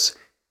artists,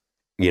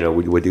 you know,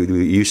 would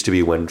used to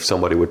be when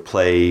somebody would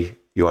play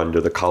you under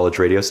the college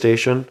radio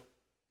station,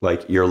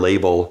 like your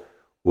label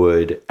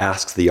would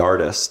ask the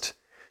artist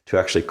to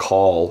actually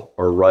call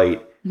or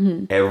write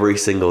every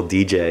single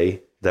DJ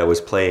that was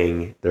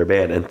playing their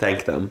band and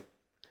thank them.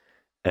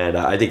 And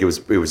I think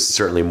it was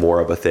certainly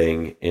more of a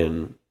thing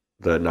in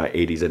the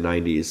 80s and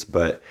 90s,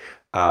 but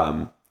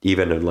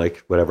even in like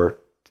whatever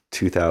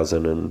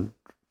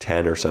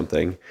 2010 or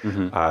something,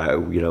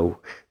 you know,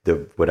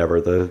 the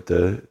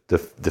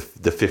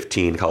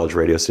 15 college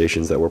radio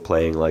stations that were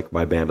playing like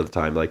my band at the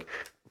time, like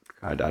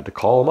I had to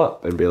call them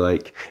up and be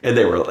like, and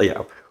they were, you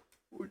know,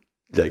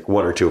 like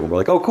one or two of them were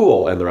like, oh,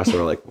 cool. And the rest of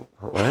them were like,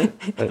 what?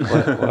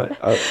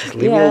 Just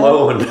leave me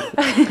alone.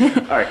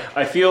 All right.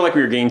 I feel like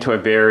we're getting to a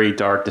very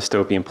dark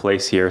dystopian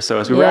place here. So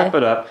as we wrap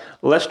it up,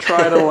 let's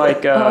try to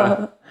like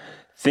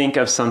think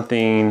of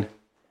something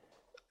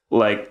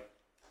like,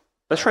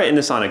 let's try to end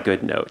this on a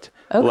good note.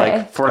 Okay.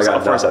 Like for us,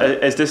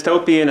 as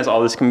dystopian as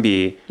all this can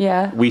be,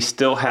 we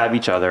still have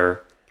each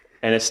other,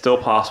 and it's still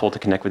possible to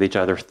connect with each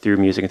other through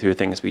music and through the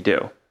things we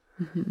do.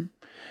 Mm-hmm.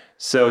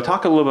 So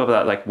talk a little bit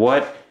about like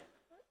what,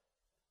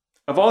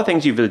 of all the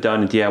things you've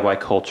done in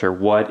DIY culture,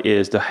 what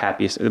is the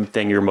happiest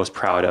thing you're most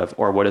proud of,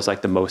 or what is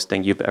like the most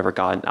thing you've ever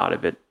gotten out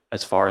of it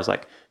as far as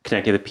like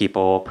connecting with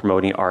people,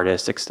 promoting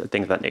artists,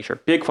 things of that nature?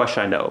 Big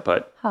question, I know,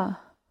 but...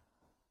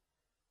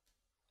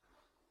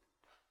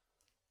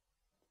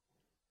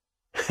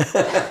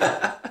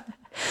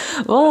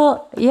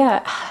 Well,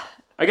 yeah.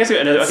 I guess,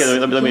 okay,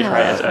 let me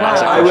try it.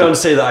 I would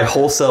say that I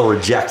wholesale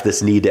reject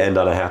this need to end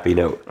on a happy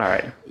note. All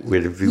right.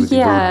 We're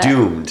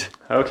doomed.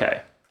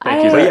 Okay.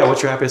 Thank you. But yeah,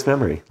 what's your happiest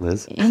memory,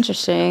 Liz?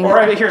 Interesting.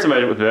 Or here's a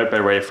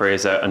better way to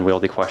phrase that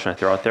unwieldy question I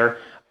throw out there.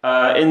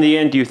 In the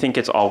end, do you think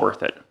it's all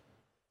worth it?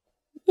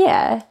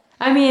 Yeah.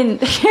 I mean,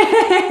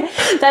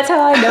 that's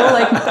how I know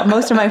like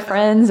most of my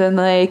friends and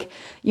like,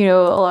 you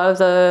know, a lot of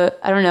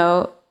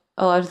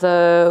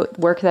the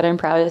work that I'm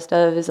proudest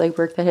of is like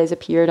work that has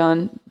appeared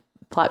on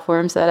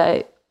platforms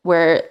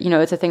where, you know,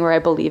 it's a thing where I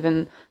believe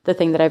in the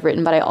thing that I've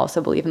written, but I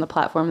also believe in the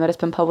platform that it's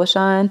been published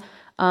on.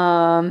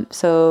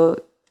 So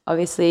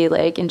obviously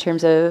like in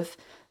terms of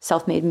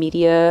self-made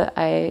media,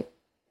 I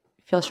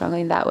feel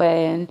strongly in that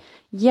way. And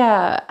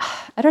yeah,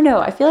 I don't know.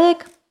 I feel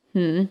like,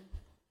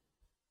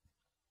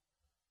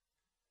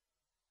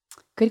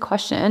 good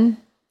question.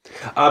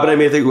 But I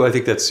mean, I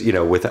think that's, you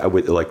know, with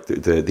like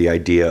the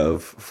idea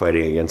of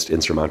fighting against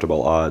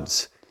insurmountable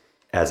odds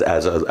as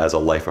a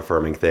life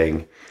affirming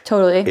thing,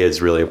 totally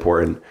is really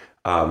important.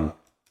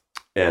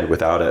 And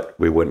without it,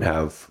 we wouldn't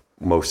have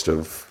most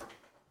of,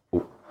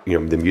 you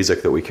know, the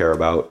music that we care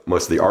about,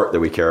 most of the art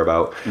that we care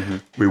about. Mm-hmm.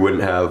 We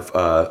wouldn't have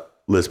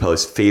Liz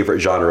Pelly's favorite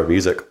genre of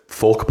music,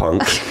 folk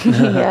punk.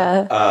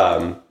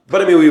 Yeah.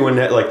 But I mean, we wouldn't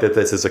have, like that.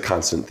 This is a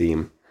constant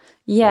theme.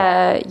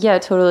 Yeah,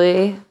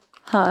 totally.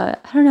 I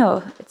don't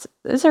know.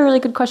 It's a really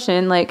good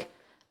question. Like,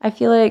 I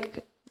feel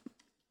like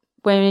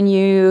when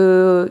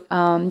you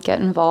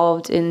get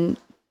involved in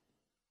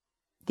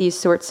these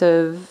sorts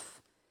of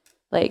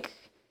like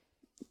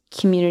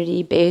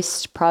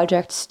community-based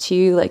projects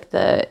too, like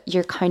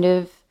you're kind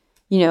of,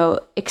 you know,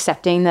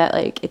 accepting that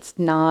like it's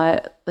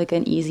not like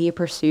an easy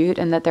pursuit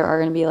and that there are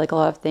going to be like a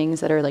lot of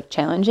things that are like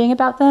challenging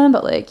about them,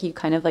 but like you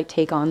kind of like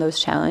take on those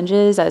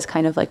challenges as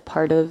kind of like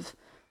part of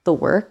the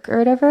work or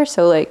whatever.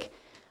 So like,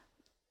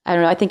 I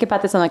don't know, I think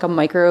about this in like a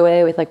micro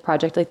way with like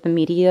project like the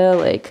media,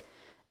 like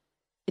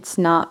it's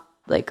not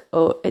like,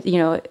 you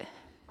know,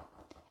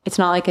 it's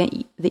not like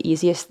the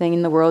easiest thing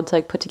in the world to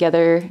like put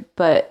together,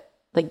 but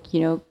like, you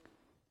know,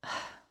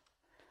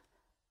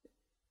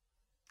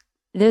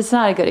 it's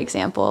not a good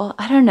example.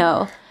 I don't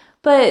know.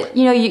 But,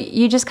 you know,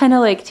 you just kind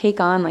of like take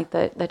on like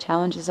the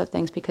challenges of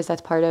things because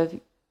that's part of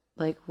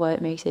like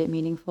what makes it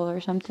meaningful or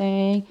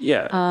something.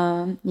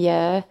 Yeah.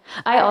 Yeah.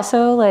 I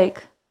also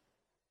like,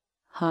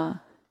 I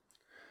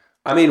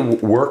mean,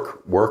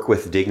 work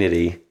with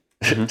dignity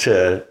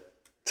to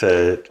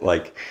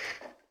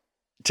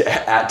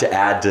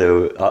add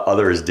to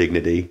others'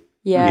 dignity.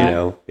 Yeah. You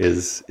know,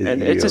 is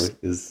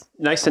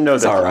nice to know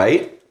that. All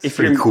right. It's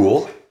pretty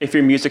cool. If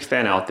you're a music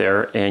fan out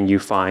there and you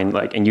find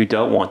like, and you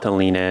don't want to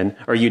lean in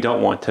or you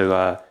don't want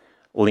to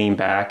lean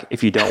back,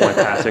 if you don't want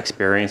past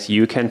experience,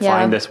 you can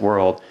find this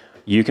world.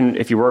 You can,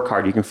 if you work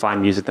hard, you can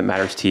find music that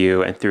matters to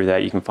you. And through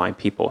that, you can find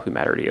people who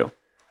matter to you.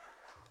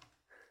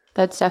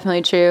 That's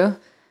definitely true.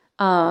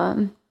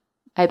 I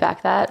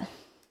back that.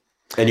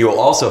 And you will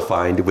also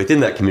find within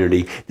that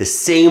community the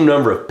same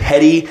number of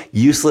petty,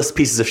 useless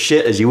pieces of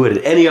shit as you would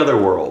in any other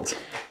world.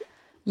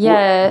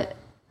 Yeah.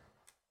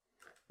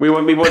 We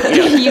want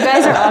you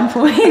guys are on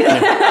point.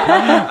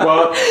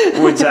 Well,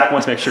 when Zach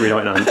wants to make sure we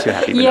don't end on too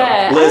happy.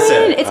 Yeah. No. Listen,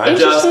 I mean, it's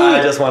interesting.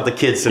 I just want the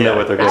kids to know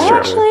what they're going to do.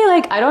 Actually,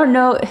 like, I don't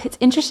know. It's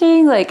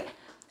interesting. Like,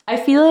 I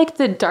feel like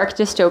the dark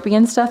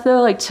dystopian stuff,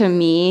 though, like, to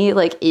me,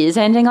 like, is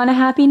ending on a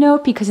happy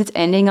note because it's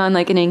ending on,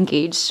 like, an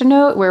engaged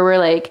note where we're,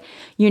 like,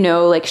 you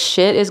know, like,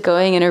 shit is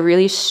going in a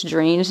really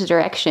strange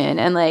direction.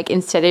 And, like,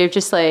 instead of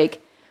just, like,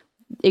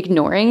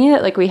 ignoring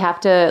it, like, we have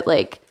to,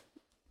 like,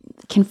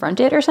 confront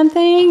it or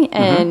something.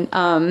 And,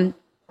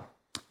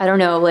 I don't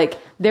know, like,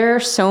 there are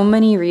so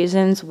many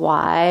reasons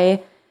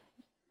why,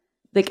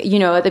 like, you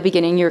know, at the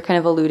beginning, you were kind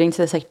of alluding to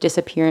this, like,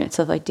 disappearance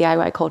of, like,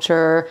 DIY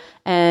culture.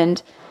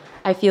 And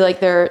I feel like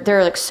there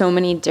are like so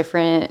many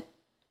different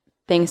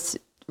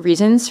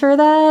reasons for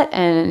that.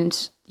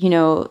 And, you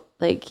know,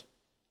 like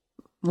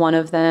one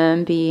of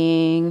them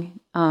being,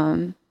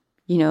 you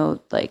know,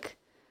 like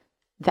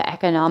the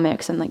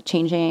economics and like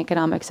changing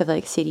economics of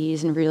like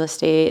cities and real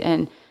estate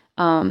and,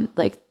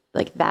 like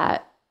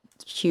that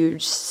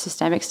huge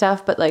systemic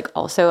stuff. But like,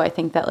 also I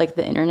think that like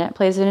the internet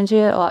plays into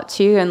it a lot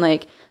too. And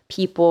like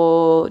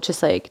people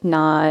just like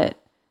not,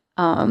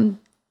 I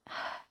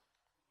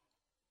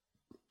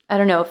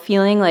don't know,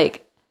 feeling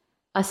like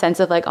a sense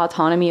of like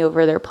autonomy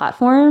over their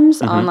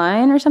platforms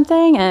online or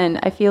something. And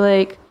I feel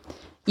like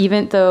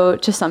even though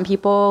to some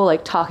people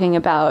like talking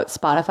about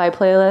Spotify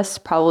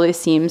playlists probably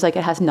seems like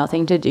it has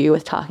nothing to do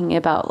with talking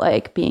about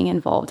like being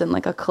involved in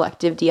like a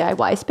collective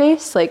DIY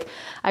space, like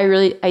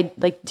I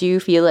like do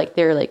feel like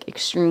they're like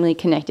extremely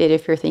connected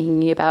if you're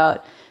thinking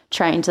about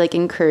trying to like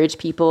encourage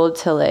people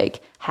to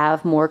like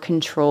have more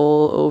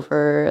control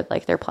over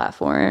like their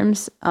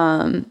platforms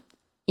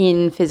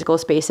in physical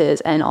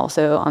spaces and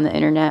also on the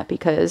internet,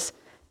 because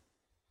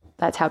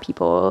that's how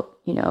people,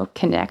 you know,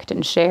 connect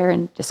and share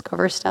and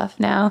discover stuff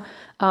now.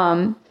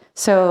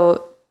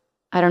 So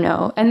I don't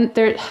know. And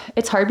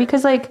it's hard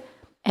because like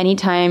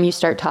anytime you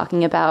start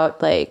talking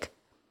about like,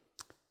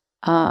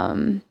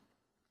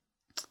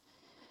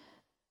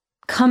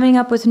 coming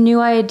up with new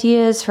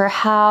ideas for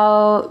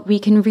how we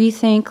can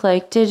rethink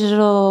like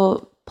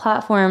digital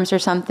platforms or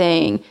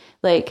something,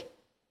 like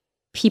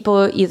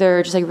people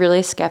either just like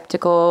really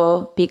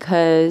skeptical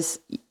because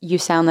you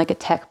sound like a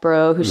tech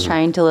bro who's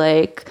trying to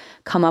like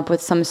come up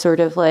with some sort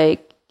of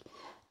like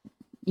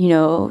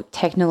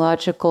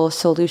technological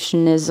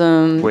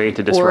solutionism way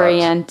to disrupt.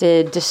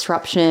 oriented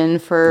disruption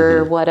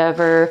for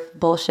whatever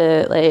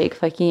bullshit, like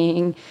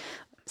fucking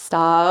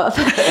stop.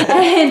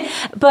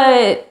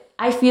 But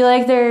I feel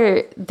like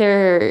there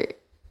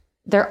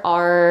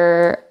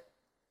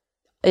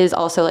is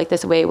also like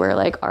this way where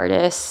like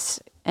artists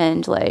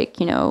and like,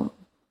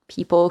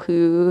 people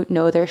who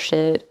know their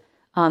shit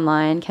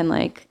online can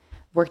like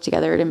work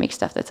together to make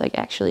stuff that's like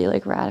actually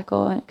like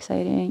radical and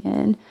exciting.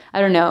 And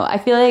I don't know, I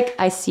feel like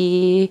I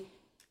see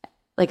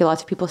like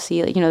lots of people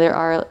see like,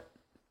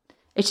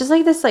 it's just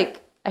like this,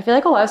 like, I feel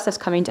like a lot of stuff's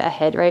coming to a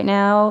head right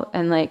now.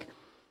 And like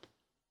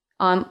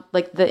on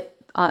like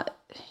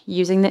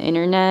using the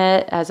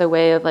internet as a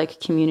way of like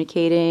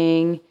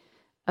communicating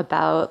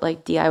about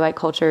like DIY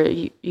culture,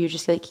 you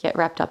just like get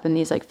wrapped up in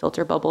these like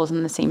filter bubbles,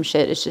 and the same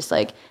shit is just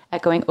like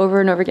echoing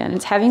over and over again.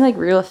 It's having like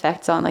real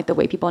effects on like the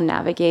way people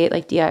navigate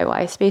like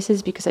DIY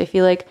spaces, because I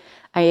feel like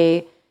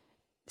I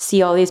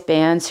see all these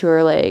bands who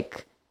are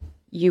like,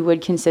 you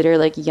would consider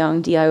like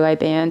young DIY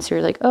bands who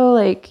are like, oh,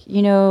 like,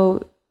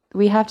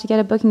 we have to get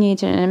a booking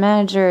agent and a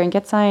manager and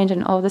get signed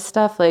and all this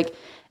stuff. Like,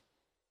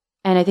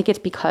 and I think it's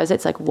because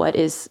it's like what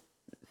is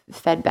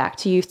fed back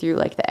to you through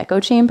like the echo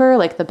chamber,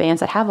 like the bands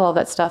that have all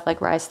that stuff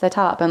like rise to the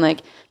top, and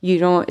like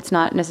it's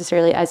not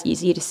necessarily as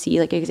easy to see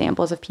like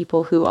examples of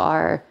people who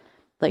are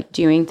like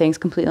doing things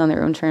completely on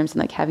their own terms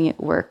and like having it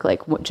work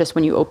like just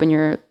when you open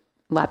your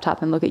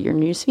laptop and look at your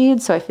news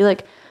feed. So I feel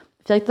like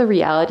the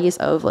realities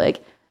of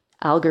like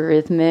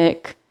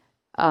algorithmic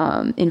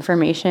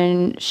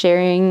information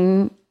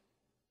sharing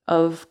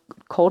of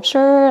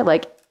culture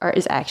like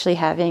is actually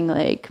having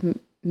like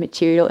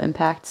material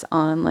impacts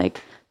on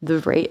like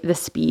the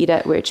speed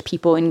at which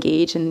people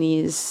engage in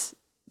these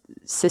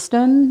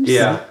systems.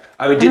 Yeah.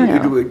 I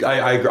mean,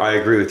 I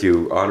agree with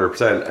you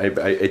 100%.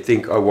 I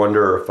think, I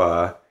wonder if,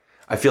 I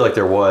feel like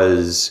there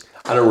was,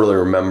 I don't really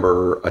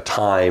remember a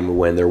time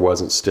when there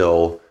wasn't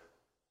still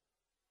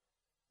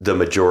the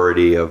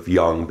majority of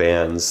young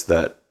bands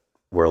that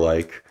were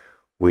like,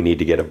 we need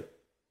to get a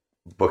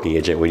booking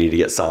agent, we need to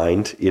get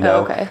signed,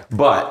 Oh, okay.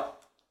 But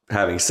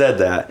having said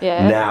that,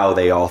 now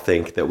they all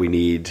think that we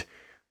need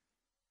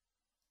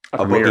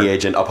a booking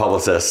agent, a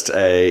publicist,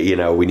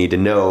 we need to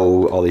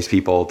know all these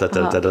people, and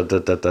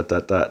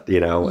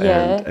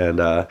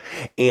I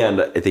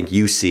think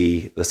you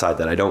see the side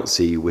that I don't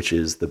see, which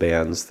is the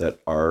bands that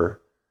are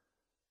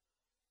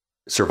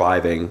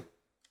surviving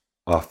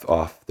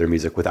off their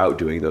music without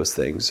doing those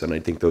things. And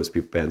I think those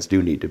bands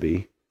do need to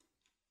be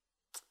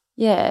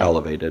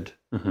elevated.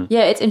 Mm-hmm.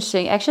 Yeah, it's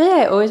interesting. Actually,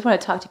 I always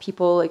want to talk to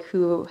people like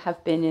who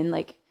have been in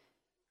like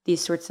these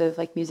sorts of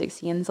like music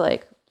scenes,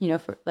 like,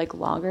 for like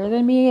longer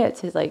than me.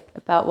 It's like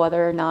about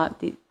whether or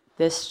not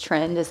this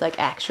trend is like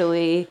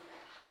actually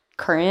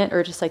current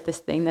or just like this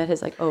thing that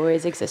has like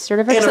always existed.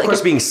 And of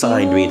course, being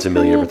signed means a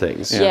million different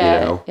things.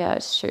 Yeah,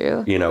 it's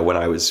true. When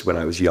I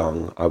was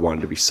young, I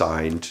wanted to be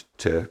signed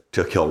to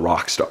kill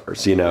rock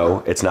stars.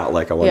 It's not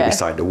like I want to be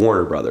signed to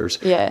Warner Brothers.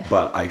 Yeah,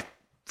 but I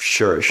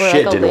sure as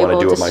shit didn't want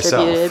to do it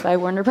myself. Distributed by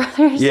Warner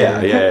Brothers.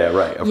 Yeah,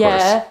 right. Of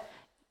course.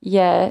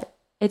 Yeah.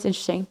 It's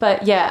interesting,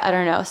 but I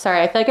don't know. Sorry,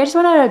 I feel like I just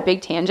went on a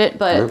big tangent.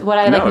 But what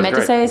I meant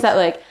to say is that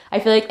like I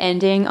feel like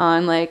ending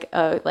on like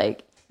a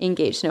like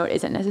engaged note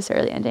isn't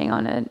necessarily ending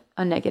on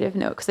a negative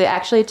note, because it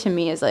actually to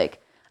me is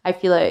like I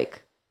feel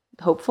like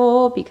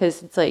hopeful,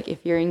 because it's like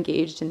if you're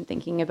engaged in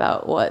thinking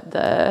about what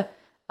the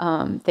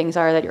things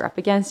are that you're up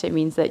against, it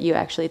means that you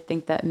actually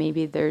think that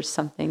maybe there's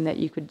something that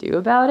you could do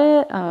about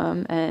it,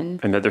 and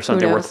that there's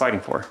something worth fighting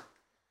for.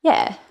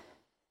 Yeah.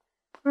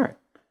 All right.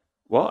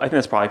 Well, I think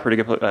that's probably a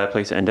pretty good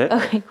place to end it.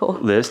 Okay, cool.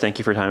 Liz, thank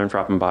you for your time and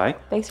dropping by.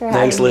 Thanks for having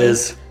me. Thanks,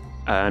 Liz.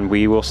 And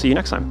we will see you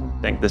next time.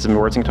 This has been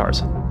Words and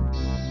Guitars.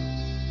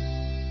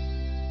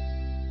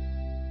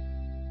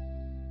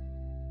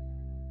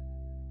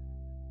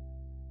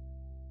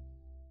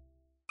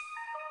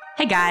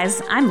 Hey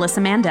guys, I'm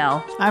Lissa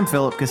Mandel. I'm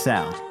Philip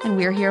Casal. And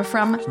we're here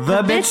from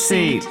The Bitch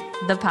Seat,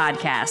 the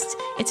podcast.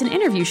 It's an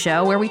interview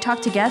show where we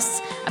talk to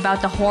guests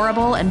about the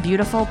horrible and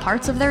beautiful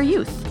parts of their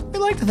youth. We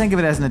like to think of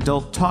it as an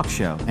adult talk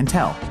show and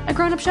tell. A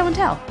grown-up show and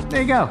tell.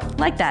 There you go.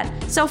 Like that.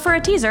 So for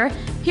a teaser,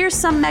 here's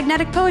some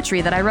magnetic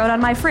poetry that I wrote on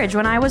my fridge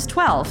when I was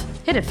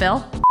 12. Hit it,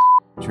 Phil.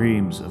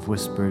 Dreams of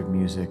whispered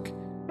music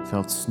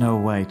felt snow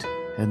white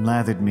and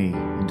lathered me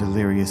in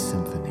delirious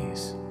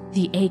symphonies.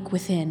 The ache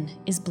within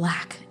is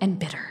black and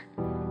bitter.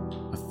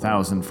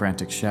 1,000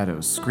 frantic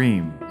shadows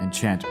scream and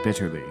chant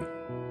bitterly.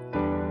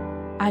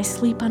 I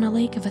sleep on a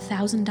lake of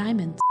 1,000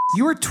 diamonds.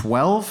 You were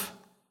 12?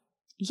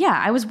 Yeah,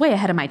 I was way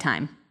ahead of my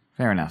time.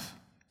 Fair enough.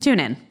 Tune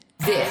in.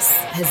 This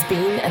has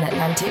been an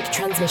Atlantic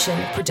Transmission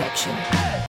production.